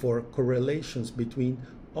for correlations between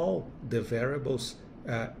all the variables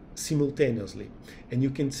simultaneously. And you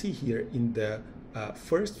can see here in the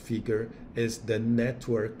first figure is the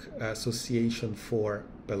network association for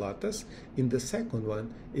Pelotas. In the second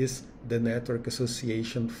one is the network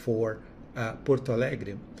association for Porto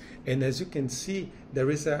Alegre. And as you can see,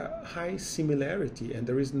 there is a high similarity and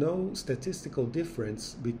there is no statistical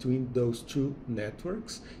difference between those two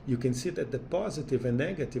networks. You can see that the positive and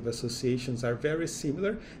negative associations are very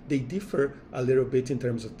similar. They differ a little bit in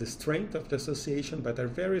terms of the strength of the association, but are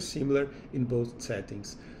very similar in both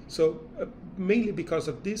settings. So mainly because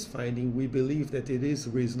of this finding, we believe that it is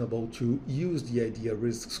reasonable to use the IDEA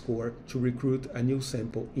risk score to recruit a new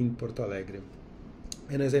sample in Porto Alegre.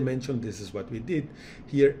 And as I mentioned, this is what we did.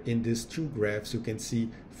 Here in these two graphs, you can see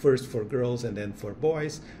first for girls and then for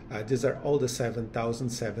boys. These are all the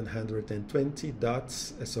 7,720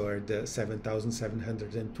 dots, so are the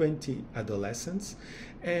 7,720 adolescents.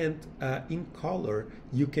 And in color,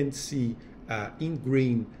 you can see in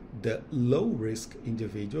green the low-risk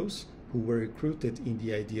individuals who were recruited in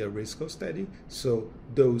the IDEA risk study. So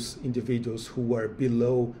those individuals who were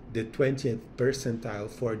below the 20th percentile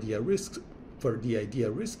for the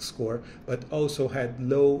IDEA risk score, but also had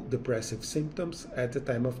low depressive symptoms at the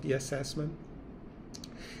time of the assessment.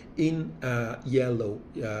 In yellow,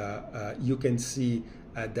 you can see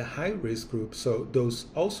the high-risk group, so those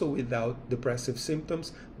also without depressive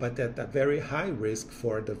symptoms, but at a very high risk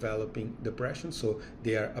for developing depression, so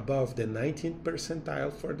they are above the 19th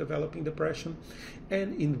percentile for developing depression.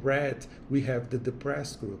 And in red, we have the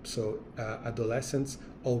depressed group, so adolescents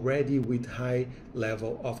already with high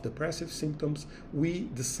level of depressive symptoms. We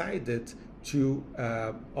decided to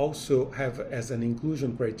also have as an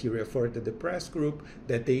inclusion criteria for the depressed group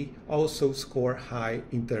that they also score high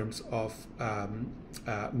in terms of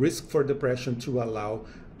risk for depression to allow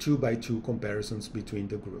 2-by-2 comparisons between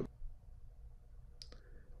the groups.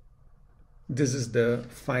 This is the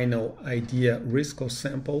final IDEA risk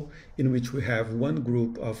sample in which we have one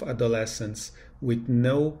group of adolescents with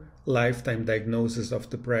no lifetime diagnosis of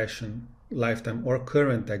depression, lifetime or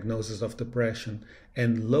current diagnosis of depression,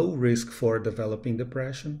 and low risk for developing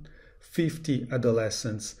depression, 50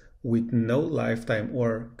 adolescents with no lifetime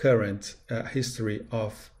or current history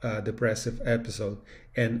of depressive episode,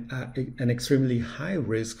 and an extremely high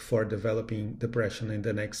risk for developing depression in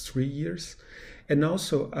the next 3 years, and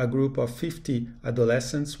also a group of 50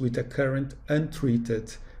 adolescents with a current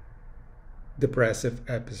untreated depressive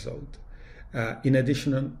episode. In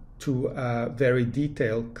addition to a very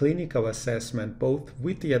detailed clinical assessment, both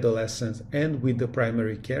with the adolescents and with the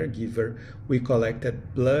primary caregiver, we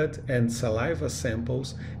collected blood and saliva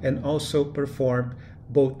samples and also performed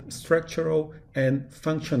both structural and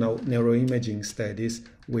functional neuroimaging studies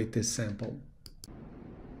with this sample.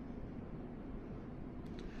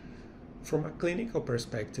 From a clinical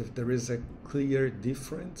perspective, there is a clear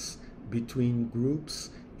difference between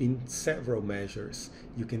groups in several measures.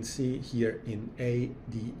 You can see here in A,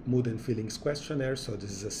 the mood and feelings questionnaire. So this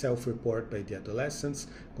is a self-report by the adolescents,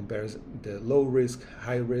 compares the low risk,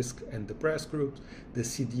 high risk, and depressed groups. The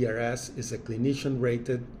CDRS is a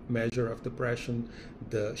clinician-rated measure of depression.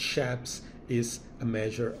 The SHAPS is a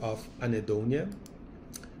measure of anhedonia.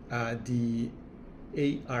 The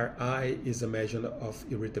ARI is a measure of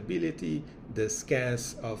irritability, the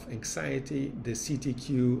SCAS of anxiety, the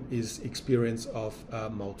CTQ is experience of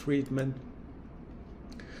maltreatment.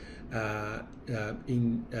 The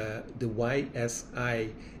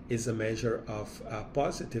YSI is a measure of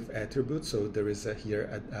positive attributes, so there is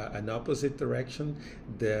here an opposite direction.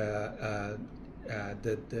 The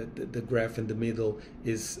graph in the middle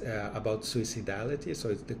is about suicidality, so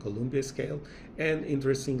it's the Columbia scale. And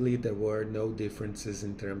interestingly, there were no differences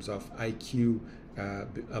in terms of IQ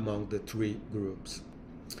among the three groups.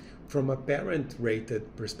 From a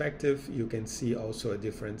parent-rated perspective, you can see also a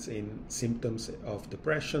difference in symptoms of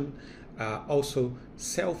depression, also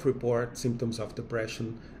self-report symptoms of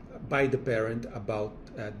depression by the parent about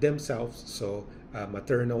themselves, so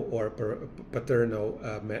maternal or paternal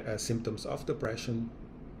symptoms of depression,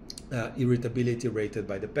 irritability rated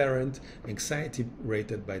by the parent, anxiety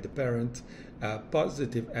rated by the parent,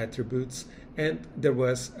 positive attributes, and there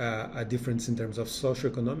was a difference in terms of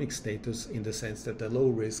socioeconomic status, in the sense that the low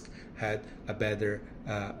risk had a better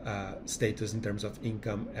status in terms of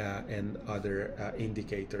income and other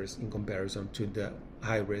indicators in comparison to the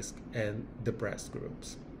high risk and depressed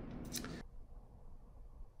groups.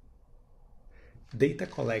 Data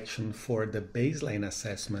collection for the baseline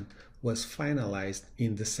assessment was finalized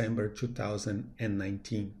in December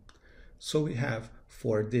 2019. So we have,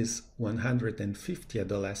 for these 150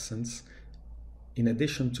 adolescents, in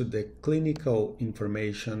addition to the clinical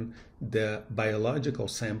information, the biological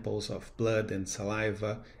samples of blood and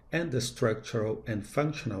saliva, and the structural and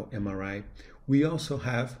functional MRI, we also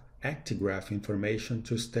have actigraph information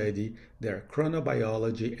to study their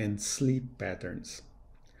chronobiology and sleep patterns.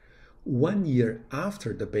 1 year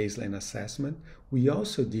after the baseline assessment, we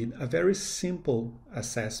also did a very simple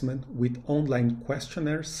assessment with online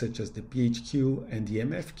questionnaires such as the PHQ and the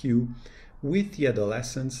MFQ with the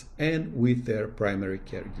adolescents and with their primary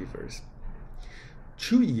caregivers.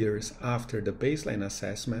 2 years after the baseline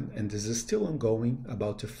assessment, and this is still ongoing,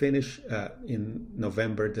 about to finish in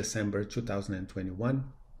November, December 2021,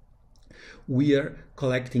 we are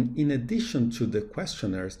collecting, in addition to the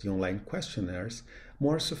questionnaires, the online questionnaires,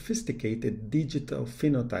 more sophisticated digital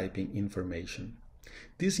phenotyping information.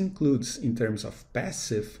 This includes, in terms of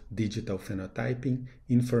passive digital phenotyping,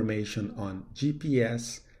 information on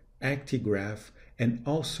GPS, actigraph, and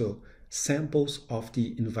also samples of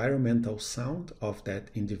the environmental sound of that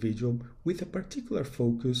individual with a particular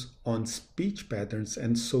focus on speech patterns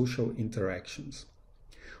and social interactions.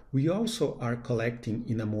 We also are collecting,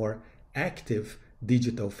 in a more active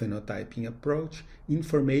digital phenotyping approach,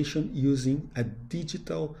 information using a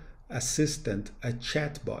digital assistant, a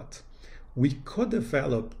chatbot. We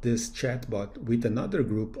co-developed this chatbot with another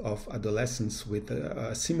group of adolescents with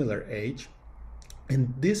a similar age,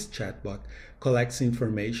 and this chatbot collects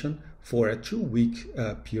information for a 2-week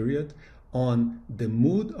period on the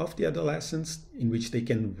mood of the adolescents, in which they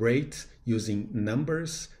can rate using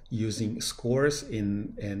numbers, using scores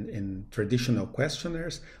in traditional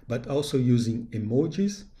questionnaires, but also using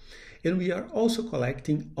emojis. And we are also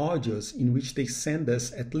collecting audios in which they send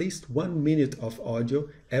us at least 1 minute of audio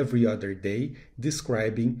every other day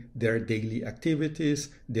describing their daily activities,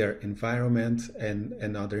 their environment,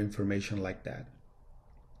 and other information like that.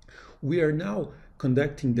 We are now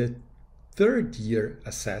conducting the 3rd year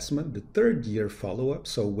assessment, the 3rd year follow-up,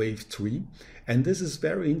 so wave 3. And this is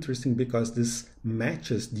very interesting because this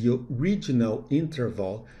matches the original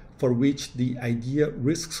interval for which the IDEA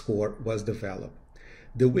risk score was developed.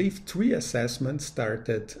 The wave 3 assessment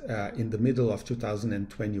started in the middle of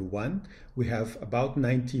 2021. We have about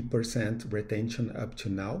 90% retention up to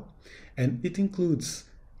now. And it includes,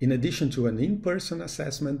 in addition to an in-person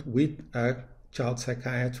assessment with a child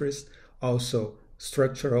psychiatrist, also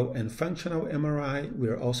structural and functional MRI. We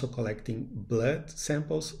are also collecting blood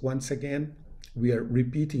samples once again. We are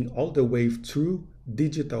repeating all the wave 2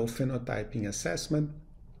 digital phenotyping assessment,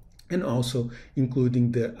 and also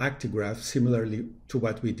including the actigraph, similarly to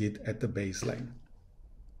what we did at the baseline.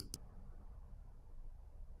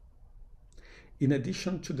 In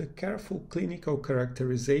addition to the careful clinical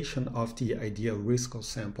characterization of the ideal risk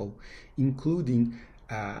sample, including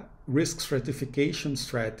a risk stratification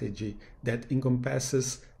strategy that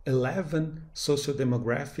encompasses 11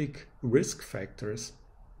 sociodemographic risk factors,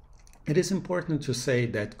 it is important to say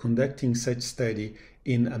that conducting such study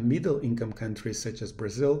in a middle-income country such as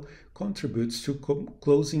Brazil contributes to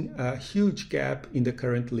closing a huge gap in the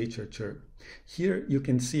current literature. Here you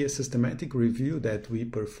can see a systematic review that we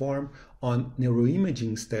perform on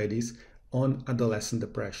neuroimaging studies on adolescent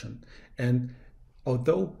depression. And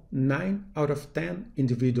although 9 out of 10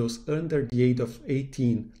 individuals under the age of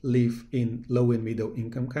 18 live in low and middle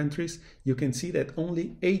income countries, you can see that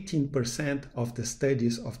only 18% of the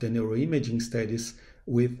studies, of the neuroimaging studies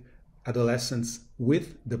with adolescents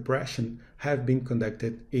with depression, have been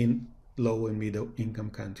conducted in low and middle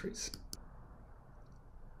income countries.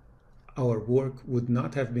 Our work would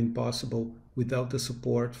not have been possible without the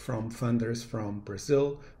support from funders from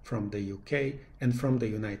Brazil, from the UK, and from the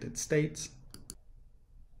United States,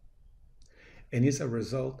 and is a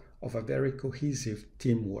result of a very cohesive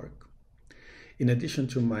teamwork. In addition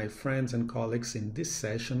to my friends and colleagues in this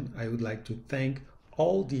session, I would like to thank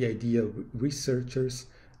all the IDEA researchers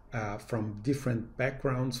from different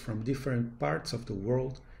backgrounds, from different parts of the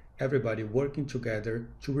world, everybody working together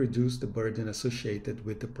to reduce the burden associated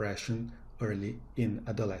with depression early in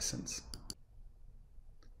adolescence.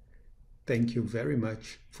 Thank you very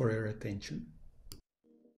much for your attention.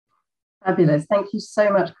 Fabulous. Thank you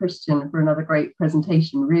so much, Christian, for another great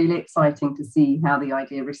presentation. Really exciting to see how the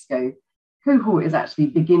IDEA Risco cohort is actually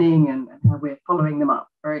beginning and how we're following them up.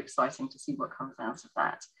 Very exciting to see what comes out of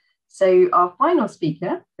that. So our final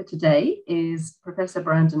speaker for today is Professor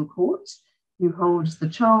Brandon Kohrt, who holds the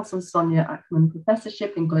Charles and Sonia Ackman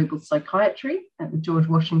Professorship in Global Psychiatry at the George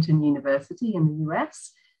Washington University in the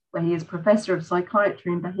US, where he is Professor of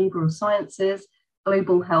Psychiatry and Behavioral Sciences,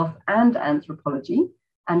 Global Health and Anthropology,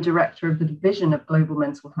 and Director of the Division of Global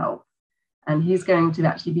Mental Health. And he's going to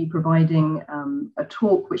actually be providing a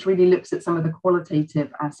talk which really looks at some of the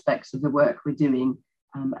qualitative aspects of the work we're doing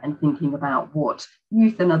and thinking about what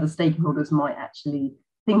youth and other stakeholders might actually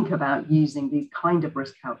think about using these kind of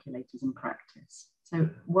risk calculators in practice. So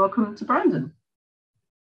welcome to Brandon.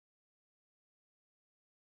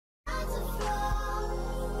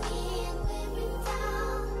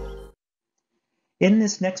 In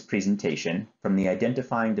this next presentation from the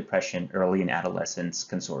Identifying Depression Early in Adolescence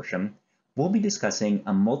Consortium, we'll be discussing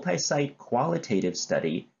a multi-site qualitative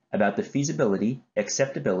study about the feasibility,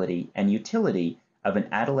 acceptability, and utility of an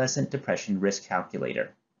adolescent depression risk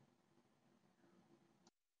calculator.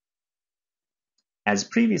 As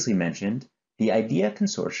previously mentioned, the IDEA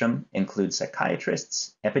consortium includes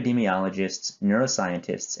psychiatrists, epidemiologists,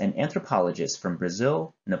 neuroscientists, and anthropologists from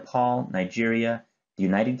Brazil, Nepal, Nigeria, the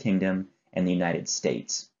United Kingdom, and the United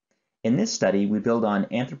States. In this study, we build on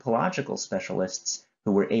anthropological specialists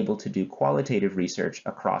who were able to do qualitative research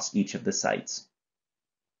across each of the sites.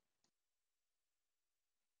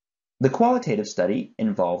 The qualitative study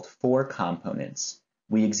involved 4 components.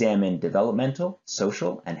 We examined developmental,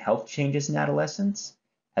 social, and health changes in adolescence,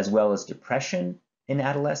 as well as depression in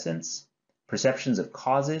adolescence, perceptions of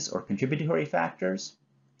causes or contributory factors.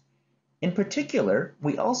 In particular,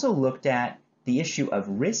 we also looked at the issue of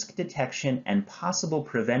risk detection and possible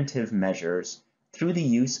preventive measures through the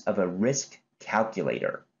use of a risk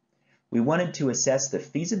calculator. We wanted to assess the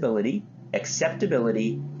feasibility,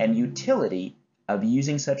 acceptability, and utility of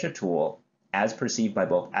using such a tool as perceived by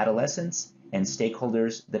both adolescents and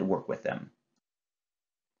stakeholders that work with them.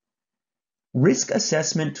 Risk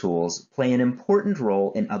assessment tools play an important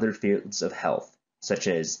role in other fields of health, such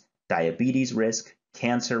as diabetes risk,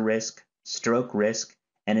 cancer risk, stroke risk,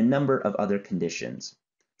 and a number of other conditions.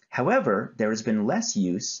 However, there has been less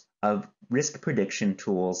use of risk prediction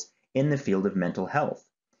tools in the field of mental health.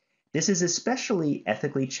 This is especially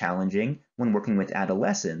ethically challenging when working with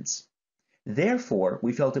adolescents. Therefore,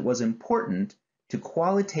 we felt it was important to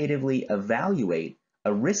qualitatively evaluate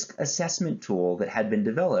a risk assessment tool that had been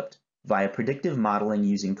developed via predictive modeling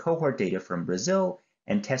using cohort data from Brazil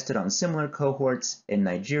and tested on similar cohorts in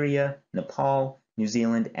Nigeria, Nepal, New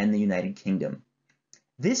Zealand, and the United Kingdom.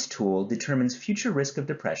 This tool determines future risk of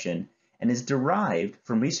depression and is derived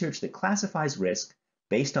from research that classifies risk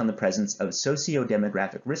based on the presence of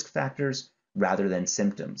socio-demographic risk factors rather than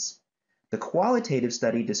symptoms. The qualitative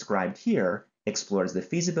study described here explores the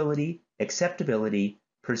feasibility, acceptability,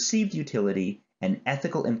 perceived utility, and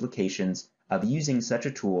ethical implications of using such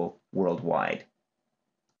a tool worldwide.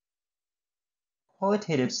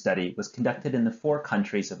 Qualitative study was conducted in the 4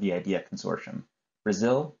 countries of the IDEA consortium: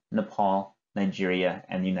 Brazil, Nepal, Nigeria,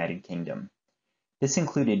 and the United Kingdom. This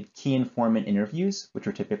included key informant interviews, which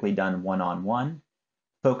were typically done one-on-one,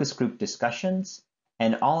 focus group discussions,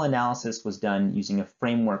 and all analysis was done using a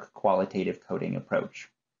framework qualitative coding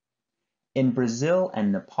approach. In Brazil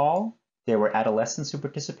and Nepal, there were adolescents who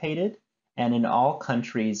participated, and in all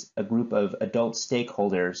countries, a group of adult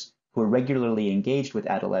stakeholders who are regularly engaged with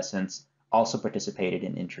adolescents also participated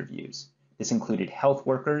in interviews. This included health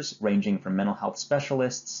workers ranging from mental health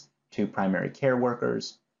specialists to primary care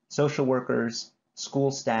workers, social workers, school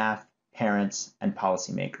staff, parents, and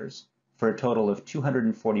policymakers, for a total of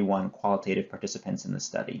 241 qualitative participants in the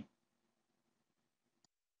study.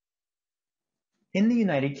 In the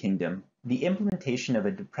United Kingdom, the implementation of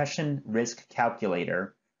a depression risk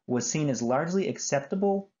calculator was seen as largely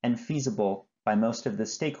acceptable and feasible by most of the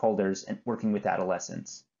stakeholders working with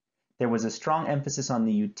adolescents. There was a strong emphasis on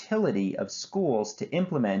the utility of schools to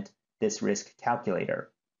implement this risk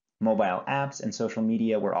calculator. Mobile apps and social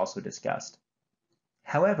media were also discussed.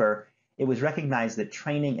 However, it was recognized that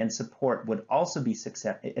training and support would also be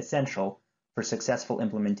essential for successful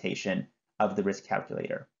implementation of the risk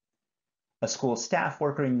calculator. A school staff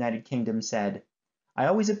worker in the United Kingdom said, "I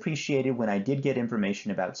always appreciated when I did get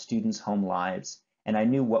information about students' home lives, and I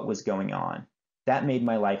knew what was going on. That made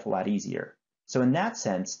my life a lot easier. So in that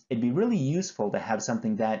sense, it'd be really useful to have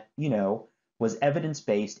something that, was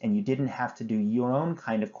evidence-based and you didn't have to do your own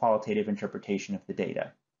kind of qualitative interpretation of the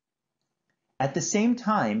data." At the same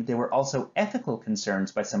time, there were also ethical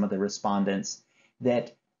concerns by some of the respondents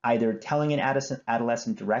that either telling an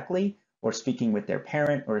adolescent directly or speaking with their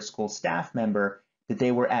parent or a school staff member that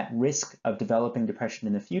they were at risk of developing depression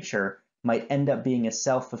in the future might end up being a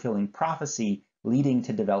self-fulfilling prophecy leading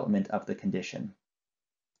to development of the condition.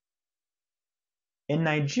 In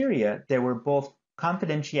Nigeria, there were both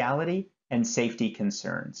confidentiality and safety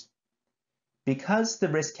concerns. Because the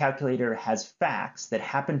risk calculator has facts that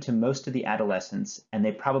happen to most of the adolescents and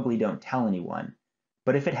they probably don't tell anyone,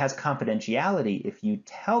 but if it has confidentiality, if you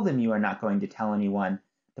tell them you are not going to tell anyone,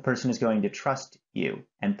 the person is going to trust you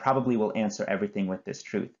and probably will answer everything with this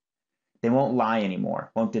truth. They won't lie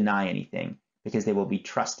anymore, won't deny anything, because they will be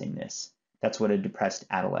trusting this. That's what a depressed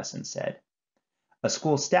adolescent said. A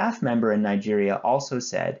school staff member in Nigeria also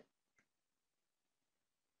said,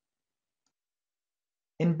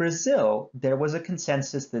 "In Brazil, there was a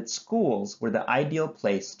consensus that schools were the ideal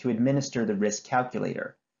place to administer the risk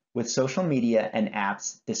calculator, with social media and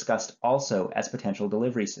apps discussed also as potential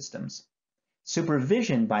delivery systems.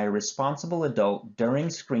 Supervision by a responsible adult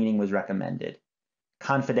during screening was recommended.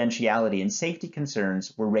 Confidentiality and safety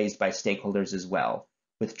concerns were raised by stakeholders as well,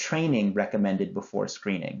 with training recommended before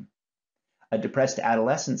screening. A depressed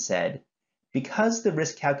adolescent said, "Because the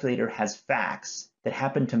risk calculator has facts that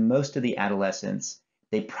happen to most of the adolescents,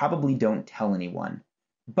 they probably don't tell anyone.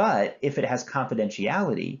 But if it has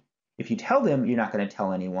confidentiality, if you tell them you're not going to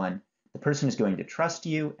tell anyone, the person is going to trust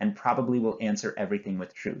you and probably will answer everything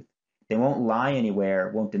with truth. They won't lie anywhere,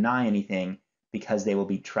 won't deny anything, because they will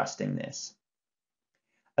be trusting this."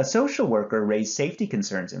 A social worker raised safety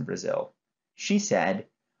concerns in Brazil. She said,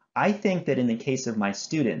 "I think that in the case of my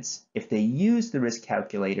students, if they use the risk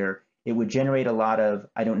calculator, it would generate a lot of,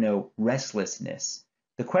 restlessness.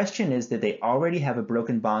 The question is that they already have a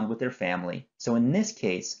broken bond with their family. So in this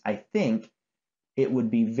case, I think it would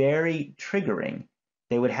be very triggering.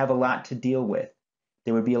 They would have a lot to deal with.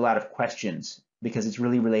 There would be a lot of questions because it's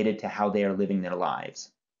really related to how they are living their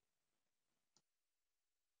lives."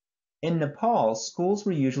 In Nepal, schools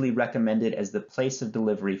were usually recommended as the place of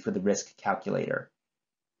delivery for the risk calculator.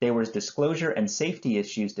 There was disclosure and safety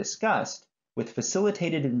issues discussed, with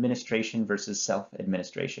facilitated administration versus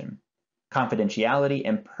self-administration. Confidentiality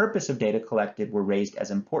and purpose of data collected were raised as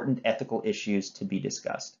important ethical issues to be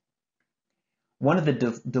discussed. One of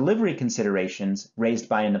the delivery considerations raised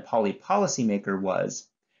by a Nepali policymaker was,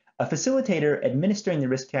 a facilitator administering the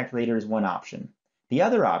risk calculator is one option. The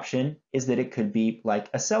other option is that it could be like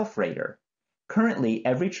a self-rater. Currently,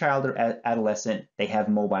 every child or adolescent, they have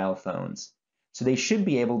mobile phones, so they should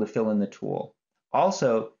be able to fill in the tool.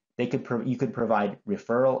 Also, you could provide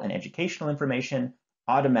referral and educational information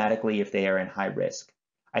automatically if they are in high risk.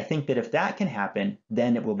 I think that if that can happen,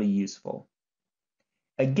 then it will be useful.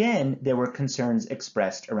 Again, there were concerns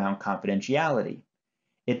expressed around confidentiality.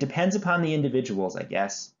 It depends upon the individuals, I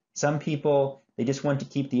guess. Some people, they just want to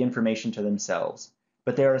keep the information to themselves.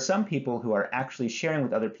 But there are some people who are actually sharing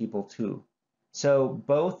with other people too. So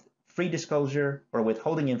both free disclosure or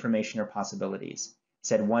withholding information are possibilities,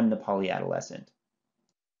 said one Nepali adolescent.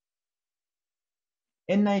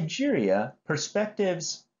 In Nigeria,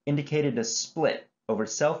 perspectives indicated a split over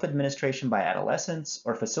self-administration by adolescents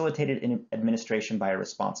or facilitated administration by a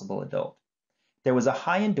responsible adult. There was a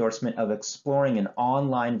high endorsement of exploring an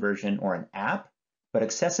online version or an app, but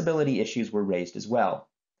accessibility issues were raised as well.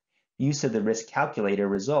 Use of the risk calculator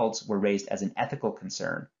results were raised as an ethical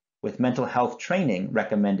concern, with mental health training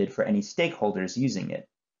recommended for any stakeholders using it.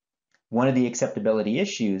 One of the acceptability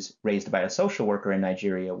issues raised by a social worker in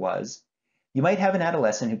Nigeria was, you might have an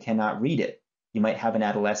adolescent who cannot read it. You might have an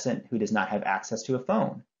adolescent who does not have access to a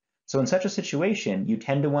phone. So in such a situation, you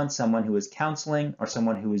tend to want someone who is counseling or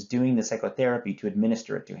someone who is doing the psychotherapy to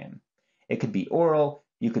administer it to him. It could be oral,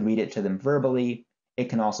 you could read it to them verbally, it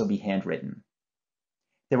can also be handwritten.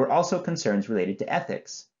 There were also concerns related to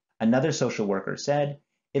ethics. Another social worker said,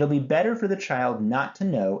 it'll be better for the child not to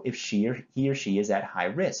know if he or she is at high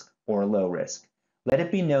risk or low risk. Let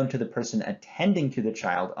it be known to the person attending to the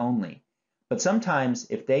child only. But sometimes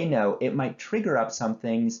if they know, it might trigger up some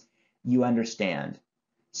things you understand.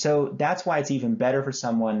 So that's why it's even better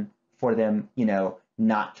for them,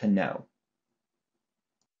 not to know.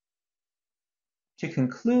 To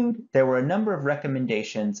conclude, there were a number of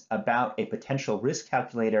recommendations about a potential risk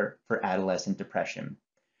calculator for adolescent depression.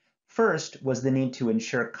 First was the need to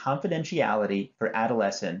ensure confidentiality for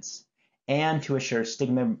adolescents and to assure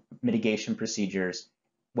stigma mitigation procedures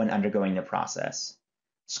when undergoing the process.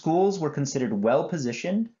 Schools were considered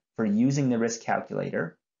well-positioned for using the risk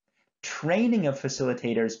calculator. Training of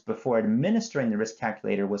facilitators before administering the risk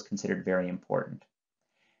calculator was considered very important.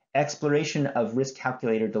 Exploration of risk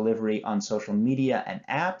calculator delivery on social media and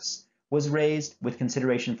apps was raised with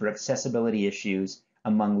consideration for accessibility issues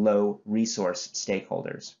among low resource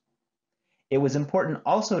stakeholders. It was important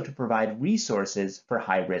also to provide resources for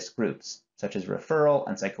high-risk groups, such as referral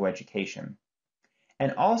and psychoeducation,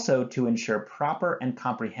 and also to ensure proper and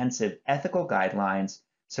comprehensive ethical guidelines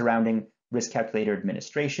surrounding risk calculator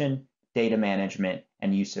administration, data management,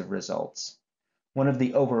 and use of results. One of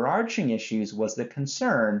the overarching issues was the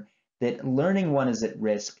concern that learning one is at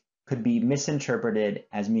risk could be misinterpreted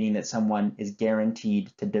as meaning that someone is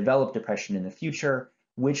guaranteed to develop depression in the future,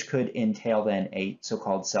 which could entail then a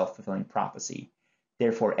so-called self-fulfilling prophecy.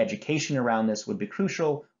 Therefore, education around this would be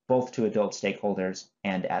crucial, both to adult stakeholders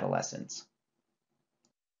and adolescents.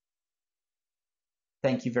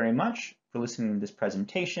 Thank you very much for listening to this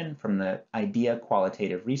presentation from the IDEA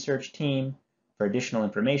Qualitative Research Team. For additional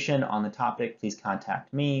information on the topic, please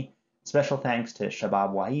contact me. Special thanks to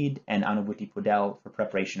Shabab Waheed and Anubhuti Pudel for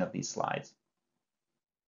preparation of these slides.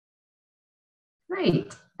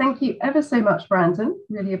 Great. Thank you ever so much, Brandon.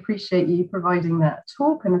 Really appreciate you providing that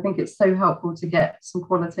talk. And I think it's so helpful to get some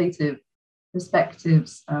qualitative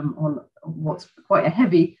perspectives on what's quite a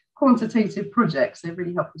heavy quantitative project. So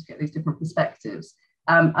really helpful to get those different perspectives.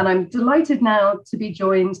 And I'm delighted now to be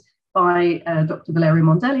joined by Dr. Valeria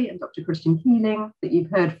Mondelli and Dr. Christian Kieling that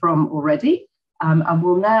you've heard from already. And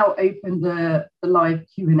we'll now open the live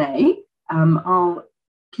Q&A.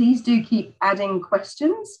 Please do keep adding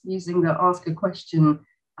questions using the Ask a Question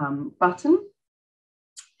button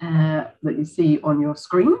that you see on your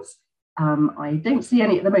screens. I don't see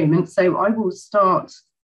any at the moment, so I will start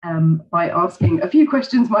by asking a few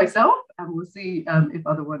questions myself, and we'll see if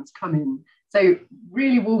other ones come in. So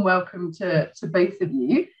really warm welcome to both of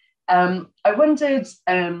you. I wondered,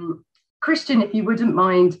 Christian, if you wouldn't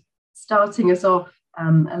mind starting us off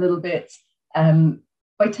a little bit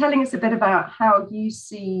by telling us a bit about how you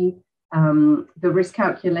see the risk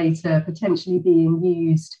calculator potentially being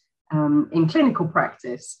used in clinical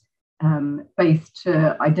practice, both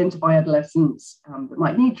to identify adolescents that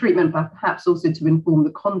might need treatment, but perhaps also to inform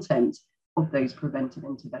the content of those preventive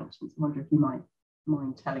interventions. I wonder if you might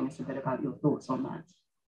mind telling us a bit about your thoughts on that.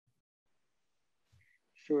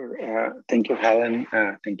 Sure. Thank you, Helen.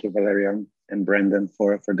 Thank you, Valeria and Brendan,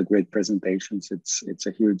 for the great presentations. It's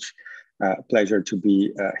a huge pleasure to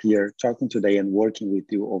be here talking today and working with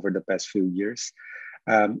you over the past few years.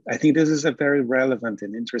 I think this is a very relevant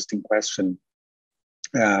and interesting question.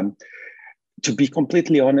 To be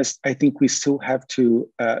completely honest, I think we still have to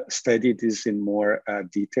study this in more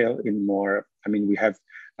detail, we have,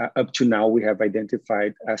 up to now, we have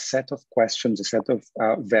identified a set of questions, a set of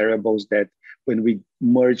variables that when we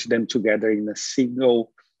merge them together in a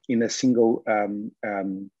single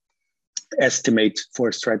estimate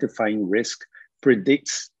for stratifying risk,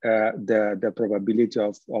 predicts the probability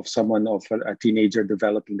of a teenager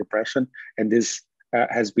developing depression. And this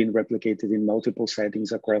has been replicated in multiple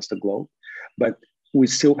settings across the globe. But we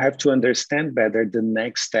still have to understand better the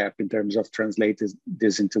next step in terms of translating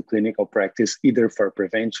this into clinical practice, either for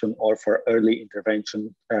prevention or for early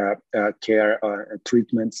intervention care or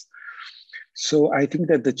treatments. So I think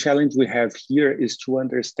that the challenge we have here is to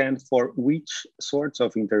understand for which sorts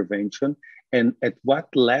of intervention and at what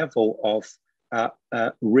level of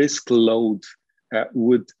risk load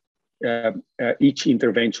would each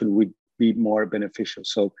intervention would be more beneficial.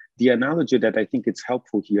 So the analogy that I think it's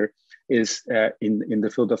helpful here is in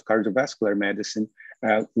the field of cardiovascular medicine,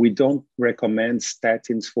 we don't recommend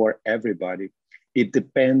statins for everybody. It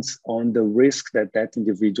depends on the risk that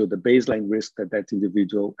individual, the baseline risk that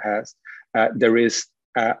individual has. There is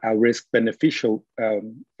a risk-benefit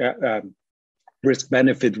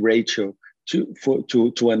ratio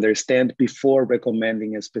to understand before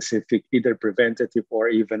recommending a specific either preventative or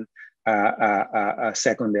even a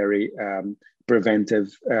secondary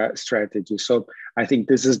preventive strategy. So I think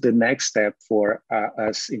this is the next step for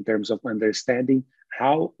us in terms of understanding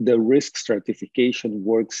how the risk stratification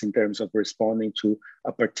works in terms of responding to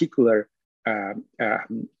a particular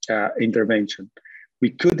intervention. We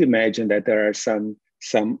could imagine that there are some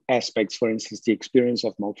aspects, for instance, the experience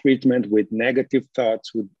of maltreatment with negative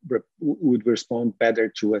thoughts would respond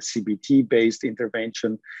better to a CBT-based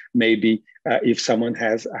intervention. Maybe if someone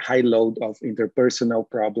has a high load of interpersonal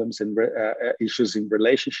problems and issues in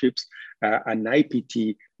relationships, an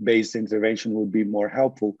IPT-based intervention would be more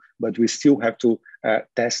helpful, but we still have to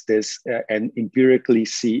test this and empirically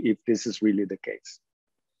see if this is really the case.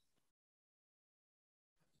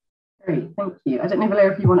 Great, thank you. I don't know,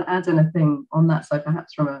 Valeria, if you want to add anything on that side,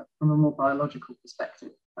 perhaps from a more biological perspective,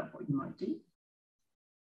 about what you might do.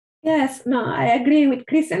 Yes, no, I agree with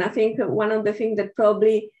Chris, and I think one of the things that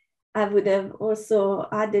probably I would have also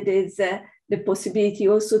added is the possibility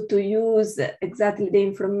also to use exactly the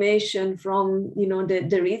information from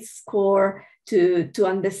the risk score to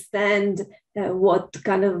understand what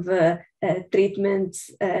kind of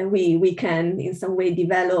treatments we can in some way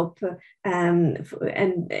develop, and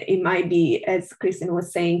it might be, as Kristen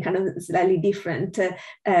was saying, kind of slightly different,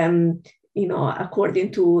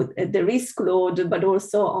 according to the risk load, but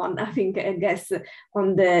also on, I guess,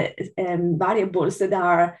 on the variables that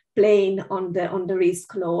are playing on the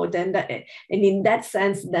risk load, and in that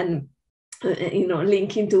sense, then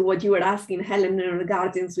linking to what you were asking, Helen,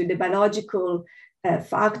 regarding with the biological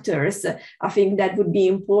factors, I think that would be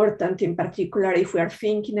important, in particular if we are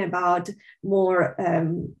thinking about more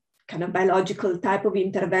kind of biological type of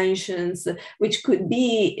interventions, which could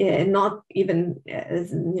be not even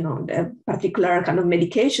particular kind of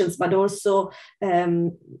medications, but also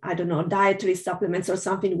I don't know, dietary supplements or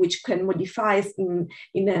something which can modify in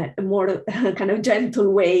a more kind of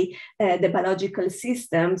gentle way the biological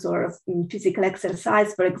systems, or physical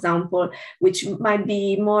exercise, for example, which might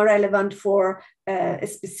be more relevant for a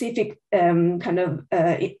specific kind of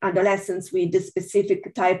adolescents with a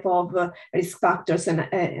specific type of risk factors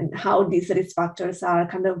and how these risk factors are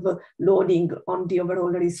kind of loading on the overall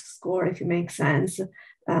risk score, if it makes sense.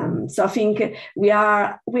 So I think we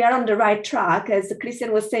are on the right track. As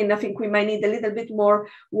Christian was saying, I think we might need a little bit more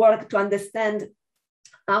work to understand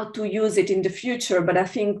how to use it in the future, but I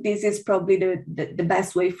think this is probably the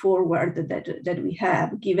best way forward that we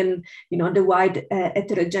have, given the wide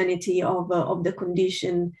heterogeneity of the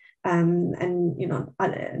condition and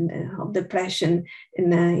of depression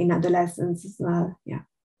in adolescents as well. Yeah.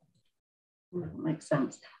 That makes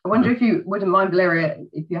sense. I wonder if you wouldn't mind, Valeria,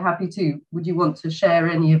 if you're happy to, would you want to share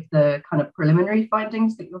any of the kind of preliminary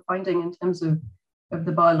findings that you're finding in terms of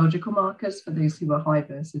the biological markers for those who are high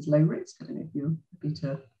versus low risk? I don't know if you're happy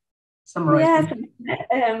to summarize. Yes,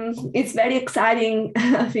 it's very exciting,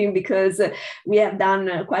 I think, because we have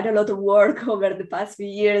done quite a lot of work over the past few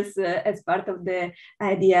years as part of the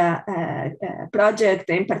IDEA project,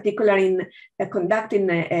 in particular in conducting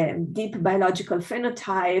a deep biological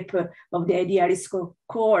phenotype of the IDEA risk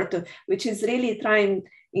cohort, which is really trying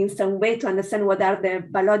in some way to understand what are the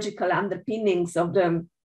biological underpinnings of the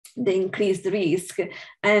increased risk.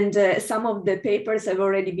 And some of the papers have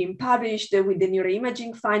already been published with the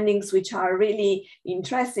neuroimaging findings, which are really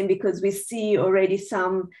interesting because we see already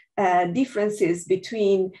some differences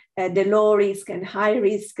between the low risk and high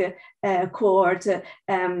risk cohort.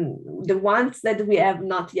 The ones that we have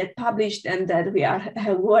not yet published and that we are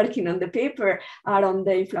working on the paper are on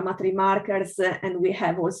the inflammatory markers, and we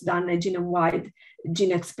have also done a genome-wide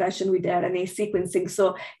gene expression with RNA sequencing.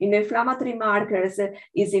 So in inflammatory markers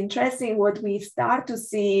is interesting what we start to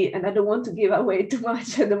see, and I don't want to give away too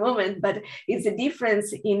much at the moment, but it's a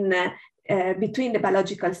difference in between the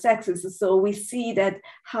biological sexes. So we see that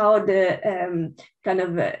how the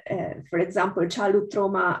for example, childhood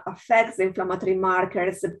trauma affects the inflammatory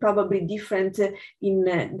markers, probably different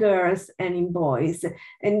in girls and in boys.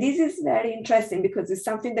 And this is very interesting because it's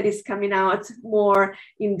something that is coming out more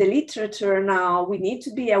in the literature now. We need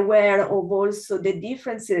to be aware of also the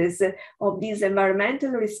differences of these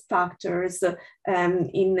environmental risk factors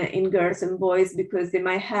in girls and boys, because they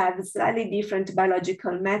might have slightly different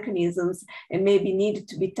biological mechanisms and maybe need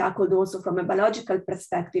to be tackled also from a biological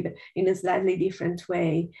perspective in a slightly different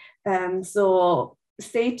way. So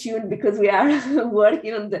stay tuned, because we are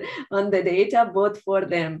working on the data both for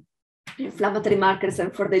the inflammatory markers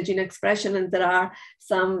and for the gene expression, and there are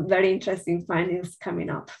some very interesting findings coming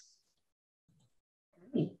up.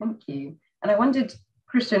 Thank you. And I wondered,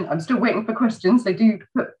 Christian, I'm still waiting for questions, so do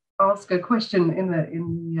ask a question in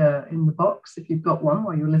the box if you've got one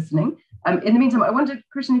while you're listening. In the meantime, I wondered,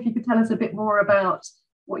 Christian, if you could tell us a bit more about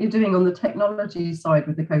what you're doing on the technology side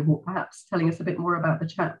with the cohort, perhaps telling us a bit more about the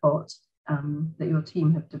chatbot that your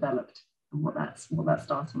team have developed and what that's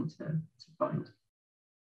starting to find.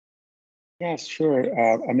 Yes, sure.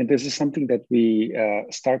 I mean, this is something that we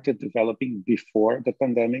started developing before the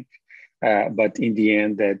pandemic, but in the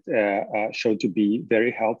end that showed to be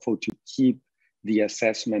very helpful to keep the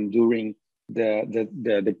assessment during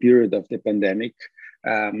the period of the pandemic.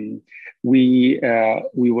 We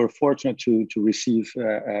were fortunate to receive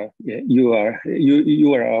you are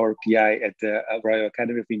our PI at the Royal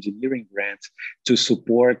Academy of Engineering grant to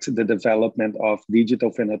support the development of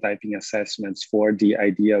digital phenotyping assessments for the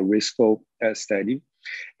IDEA RISCO study,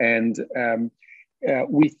 and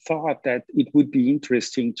we thought that it would be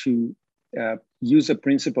interesting to use a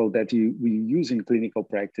principle that we use in clinical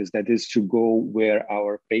practice, that is to go where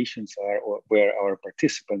our patients are or where our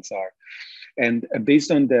participants are. And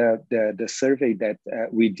based on the survey that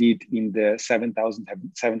we did in the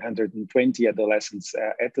 7,720 adolescents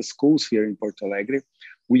at the schools here in Porto Alegre,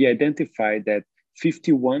 we identified that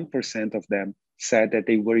 51% of them said that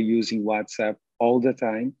they were using WhatsApp all the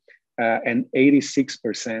time, and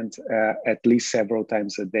 86% at least several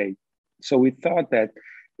times a day. So we thought that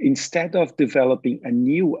instead of developing a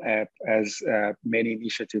new app, as many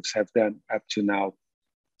initiatives have done up to now,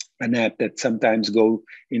 an app that sometimes go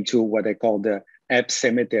into what I call the app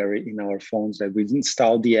cemetery in our phones, that we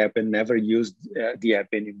install the app and never use the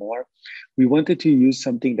app anymore. We wanted to use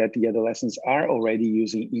something that the adolescents are already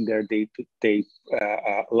using in their day-to-day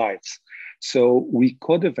lives. So we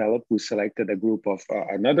co-developed, we selected a group of,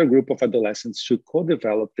 another group of adolescents to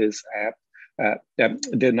co-develop this app,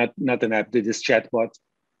 not an app, this chatbot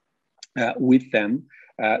with them.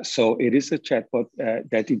 So it is a chatbot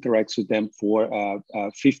that interacts with them for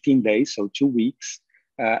 15 days, so 2 weeks.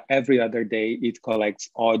 Every other day, it collects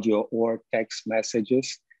audio or text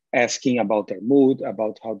messages asking about their mood,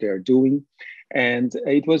 about how they're doing. And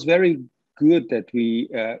it was very good that we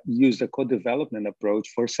used a co-development approach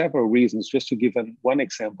for several reasons. Just to give one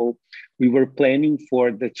example, we were planning for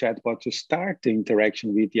the chatbot to start the interaction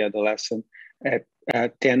with the adolescent at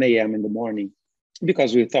 10 a.m. in the morning,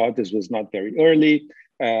 because we thought this was not very early.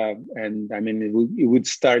 And I mean, it would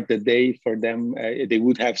start the day for them. They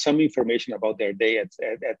would have some information about their day at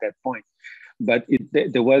that point. But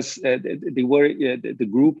the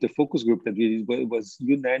focus group that was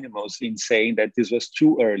unanimous in saying that this was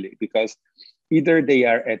too early, because either they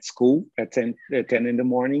are at school at 10 in the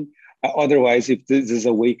morning, otherwise, if this is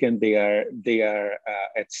a weekend, they are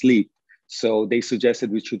at sleep. So they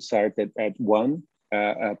suggested we should start at 1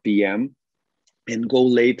 p.m. and go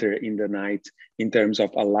later in the night in terms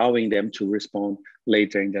of allowing them to respond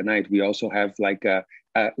later in the night. We also have like a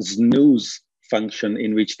snooze function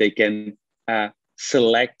in which they can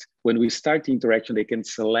select, when we start the interaction, they can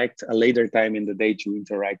select a later time in the day to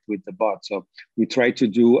interact with the bot. So we try to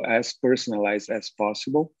do as personalized as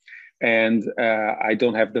possible. And I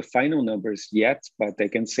don't have the final numbers yet, but I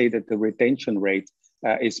can say that the retention rate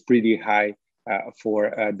is pretty high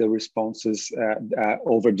for the responses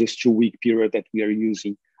over this 2-week period that we are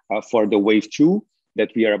using for the wave 2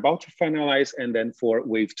 that we are about to finalize, and then for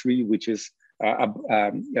wave 3, which is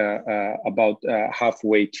about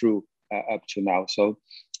halfway through up to now. So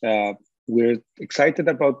we're excited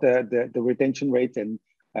about the retention rate, and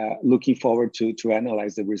looking forward to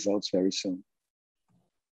analyze the results very soon.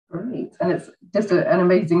 Great, and it's just an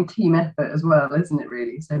amazing team effort as well, isn't it,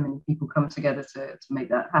 really? So many people come together to make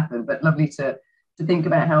that happen, but lovely to think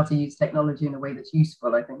about how to use technology in a way that's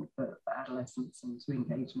useful, I think, for adolescents, and to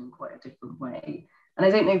engage them in quite a different way. And I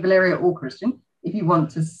don't know, Valeria or Christian, if you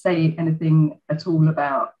want to say anything at all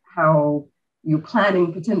about how you're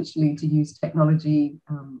planning potentially to use technology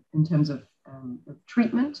in terms of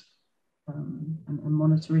treatment and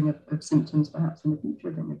monitoring of symptoms perhaps in the future.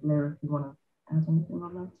 I don't know, Valeria, if you want to add anything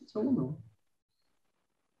on that at all? Or?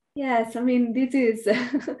 Yes, I mean, this is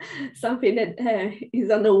something that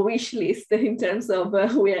is on the wish list in terms of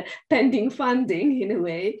we are pending funding in a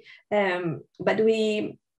way, but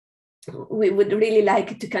we would really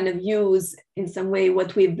like to kind of use in some way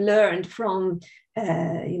what we've learned from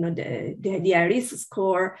the idea risk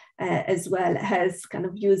score, as well as kind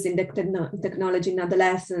of using the technology in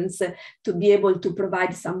adolescence to be able to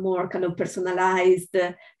provide some more kind of personalized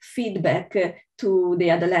feedback to the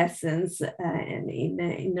adolescents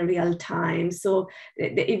in real time. So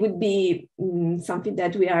it would be something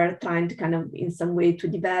that we are trying to kind of in some way to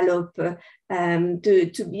develop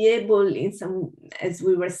to be able in some, as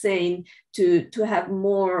we were saying, to have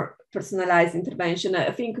more personalized intervention.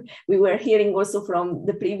 I think we were hearing also from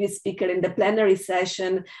the previous speaker in the plenary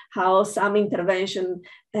session how some intervention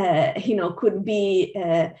could be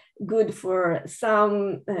good for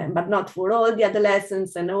some, but not for all the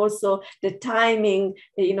adolescents, and also the timing,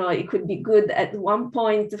 it could be good at one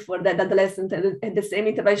point for that adolescent, and the same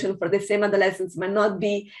intervention for the same adolescents might not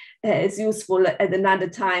be as useful at another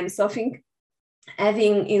time. So I think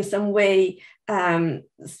having in some way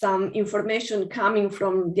some information coming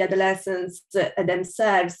from the adolescents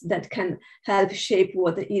themselves that can help shape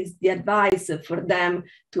what is the advice for them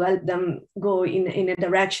to help them go in a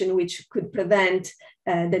direction which could prevent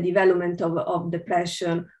the development of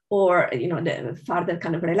depression or the further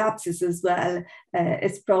kind of relapses as well.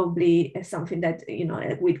 It's probably something that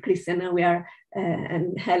with Christian we are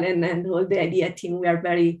and Helen and all the idea team, we are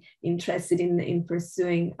very interested in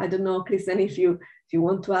pursuing. I don't know, Christian, if you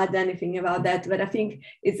want to add anything about that, but I think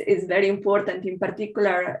it's very important, in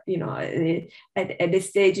particular, at the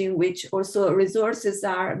stage in which also resources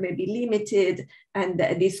are maybe limited, and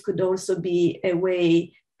this could also be a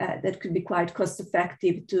way that could be quite cost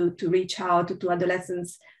effective to reach out to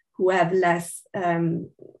adolescents who have less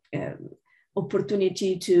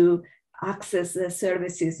opportunity to access the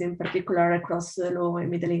services, in particular across low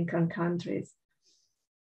and middle income countries.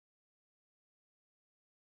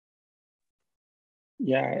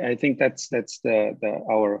 Yeah, I think that's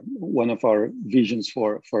our one of our visions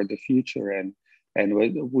for the future, and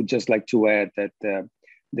we would just like to add that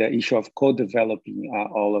the issue of co-developing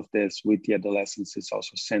all of this with the adolescents is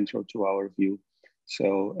also central to our view.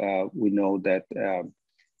 So we know that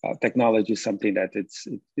technology is something that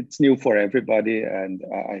it's new for everybody, and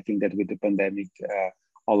I think that with the pandemic,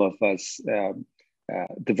 all of us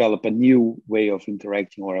develop a new way of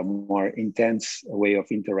interacting, or a more intense way of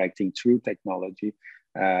interacting through technology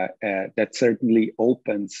that certainly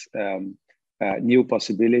opens new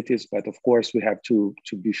possibilities. But of course, we have to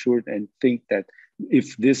be sure and think that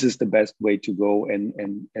if this is the best way to go,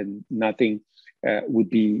 and nothing would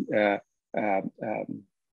be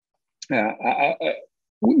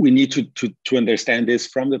we need to understand this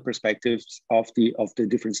from the perspectives of the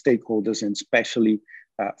different stakeholders, and especially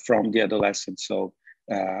from the adolescents. So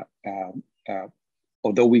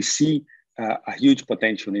although we see a huge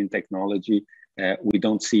potential in technology, we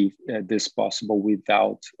don't see this possible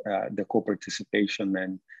without the co-participation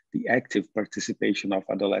and the active participation of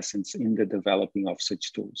adolescents in the developing of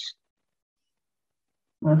such tools.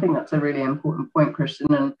 I think that's a really important point,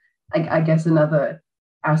 Christian. And I guess another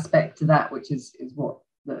aspect to that, which is what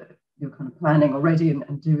you're kind of planning already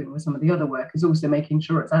and doing with some of the other work, is also making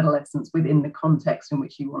sure it's adolescents within the context in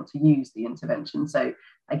which you want to use the intervention. So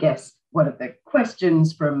I guess one of the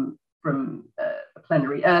questions from the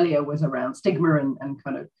plenary earlier was around stigma and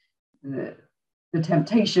kind of the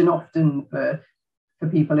temptation often for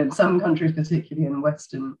people in some countries, particularly in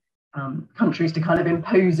Western countries, to kind of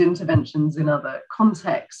impose interventions in other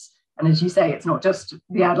contexts. And as you say, it's not just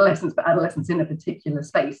the adolescents, but adolescents in a particular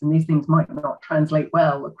space. And these things might not translate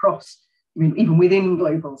well across, even within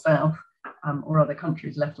Global South or other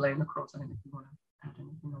countries, let alone across. I don't know if you want to add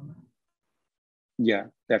anything on that. Yeah,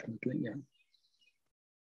 definitely, yeah.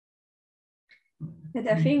 And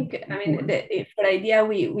I think, for IDEA,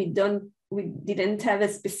 we didn't have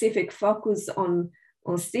a specific focus on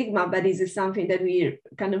stigma, but this is something that we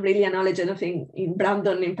kind of really acknowledge. And I think in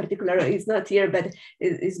Brandon in particular is not here, but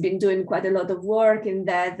it's been doing quite a lot of work in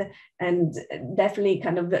that, and definitely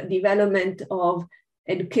kind of development of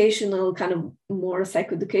educational, kind of more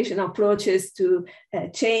psychoeducational approaches to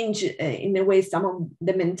change in a way some of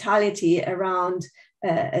the mentality around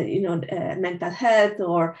mental health,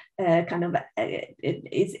 or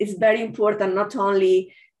it's very important not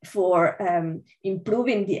only for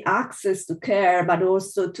improving the access to care, but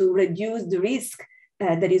also to reduce the risk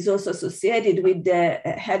that is also associated with the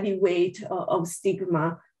heavy weight of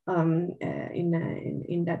stigma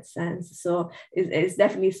in that sense. So it's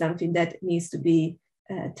definitely something that needs to be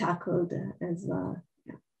tackled as well.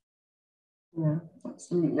 Yeah,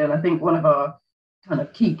 absolutely. And I think one of our kind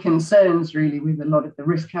of key concerns really with a lot of the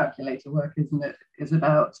risk calculator work, isn't it, is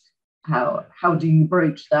about how do you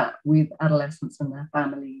broach that with adolescents and their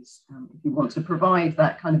families if you want to provide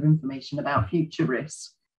that kind of information about future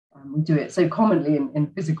risks. We do it so commonly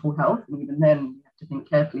in physical health, and even then you have to think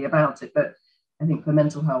carefully about it. But I think for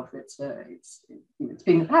mental health, it's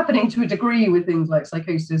been happening to a degree with things like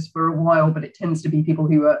psychosis for a while, but it tends to be people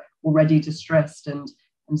who are already distressed and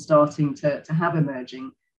starting to have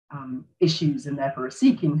emerging issues, and therefore are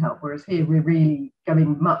seeking help. Whereas here we're really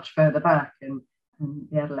going much further back, and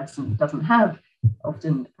the adolescent doesn't have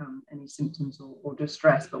often any symptoms or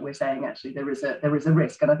distress, but we're saying actually there is a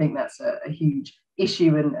risk. And I think that's a huge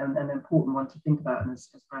issue and an important one to think about. And as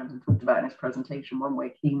Brandon talked about in his presentation, one we're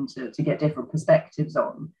keen to get different perspectives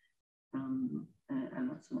on. And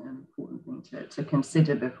that's an important thing to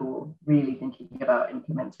consider before really thinking about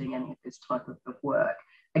implementing any of this type of work.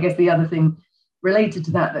 I guess the other thing related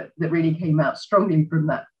to that really came out strongly from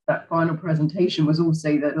that final presentation was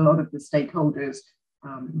also that a lot of the stakeholders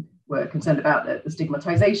were concerned about the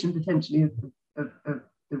stigmatization potentially of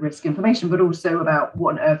the risk information, but also about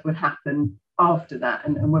what on earth would happen after that.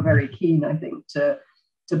 And we're very keen, I think, to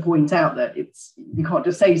point out that you can't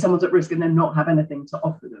just say someone's at risk and then not have anything to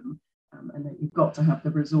offer them, and that you've got to have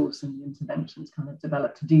the resource and the interventions kind of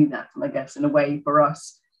developed to do that. And I guess in a way for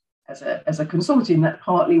us as a consortium, that's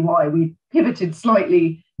partly why we pivoted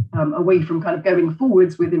slightly away from kind of going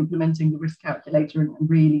forwards with implementing the risk calculator and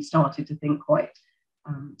really started to think quite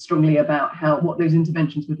strongly about what those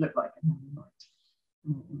interventions would look like and how we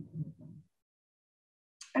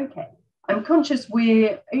might. Okay, I'm conscious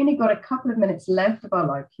we've only got a couple of minutes left of our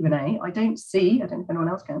live Q&A. I don't know if anyone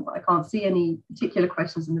else can, but I can't see any particular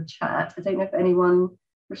questions in the chat. I don't know if anyone,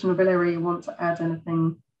 Christian or Valerie, want to add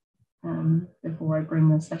anything before I bring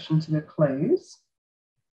the session to a close.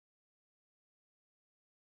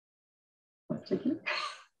 Particularly?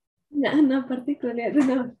 No, not particularly. I don't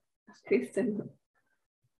know. Kristen.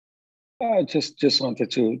 I just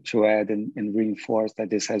wanted to add and reinforce that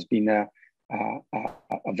this has been a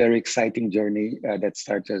very exciting journey that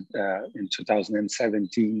started in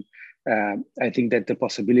 2017. I think that the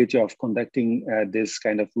possibility of conducting this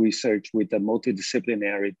kind of research with a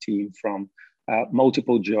multidisciplinary team from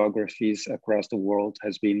multiple geographies across the world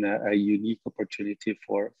has been a unique opportunity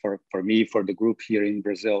for me, for the group here in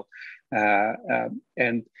Brazil.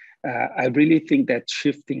 And I really think that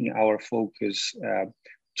shifting our focus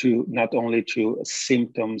to not only to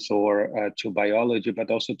symptoms or to biology, but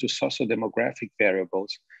also to socio-demographic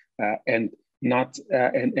variables, and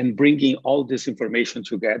and bringing all this information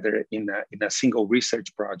together in a single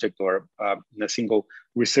research project or in a single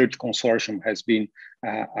research consortium has been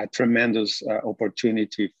a tremendous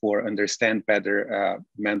opportunity for understand better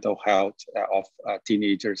mental health of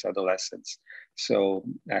teenagers, adolescents. So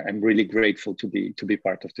I'm really grateful to be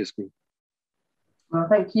part of this group. Well,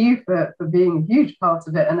 thank you for being a huge part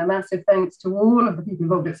of it, and a massive thanks to all of the people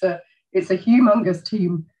involved. It's a humongous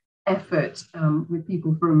team effort with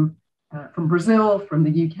people from Brazil, from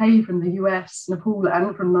the UK, from the US, Nepal,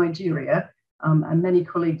 and from Nigeria, and many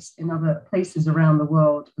colleagues in other places around the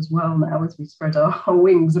world as well now as we spread our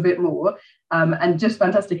wings a bit more. And just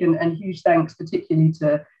fantastic, and huge thanks particularly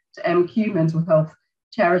to MQ Mental Health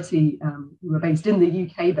Charity, who are based in the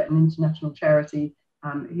UK, but an international charity,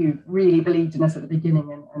 who really believed in us at the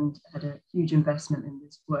beginning and had a huge investment in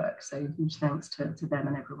this work. So huge thanks to them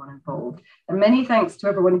and everyone involved. And many thanks to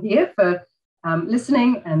everyone here for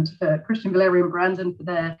listening, and for Christian, Valerie and Brandon for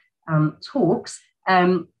their talks.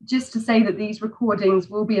 Just to say that these recordings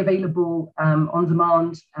will be available on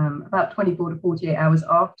demand about 24 to 48 hours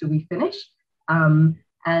after we finish.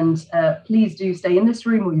 And please do stay in this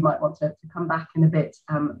room, or you might want to come back in a bit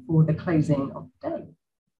for the closing of the day.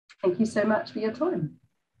 Thank you so much for your time.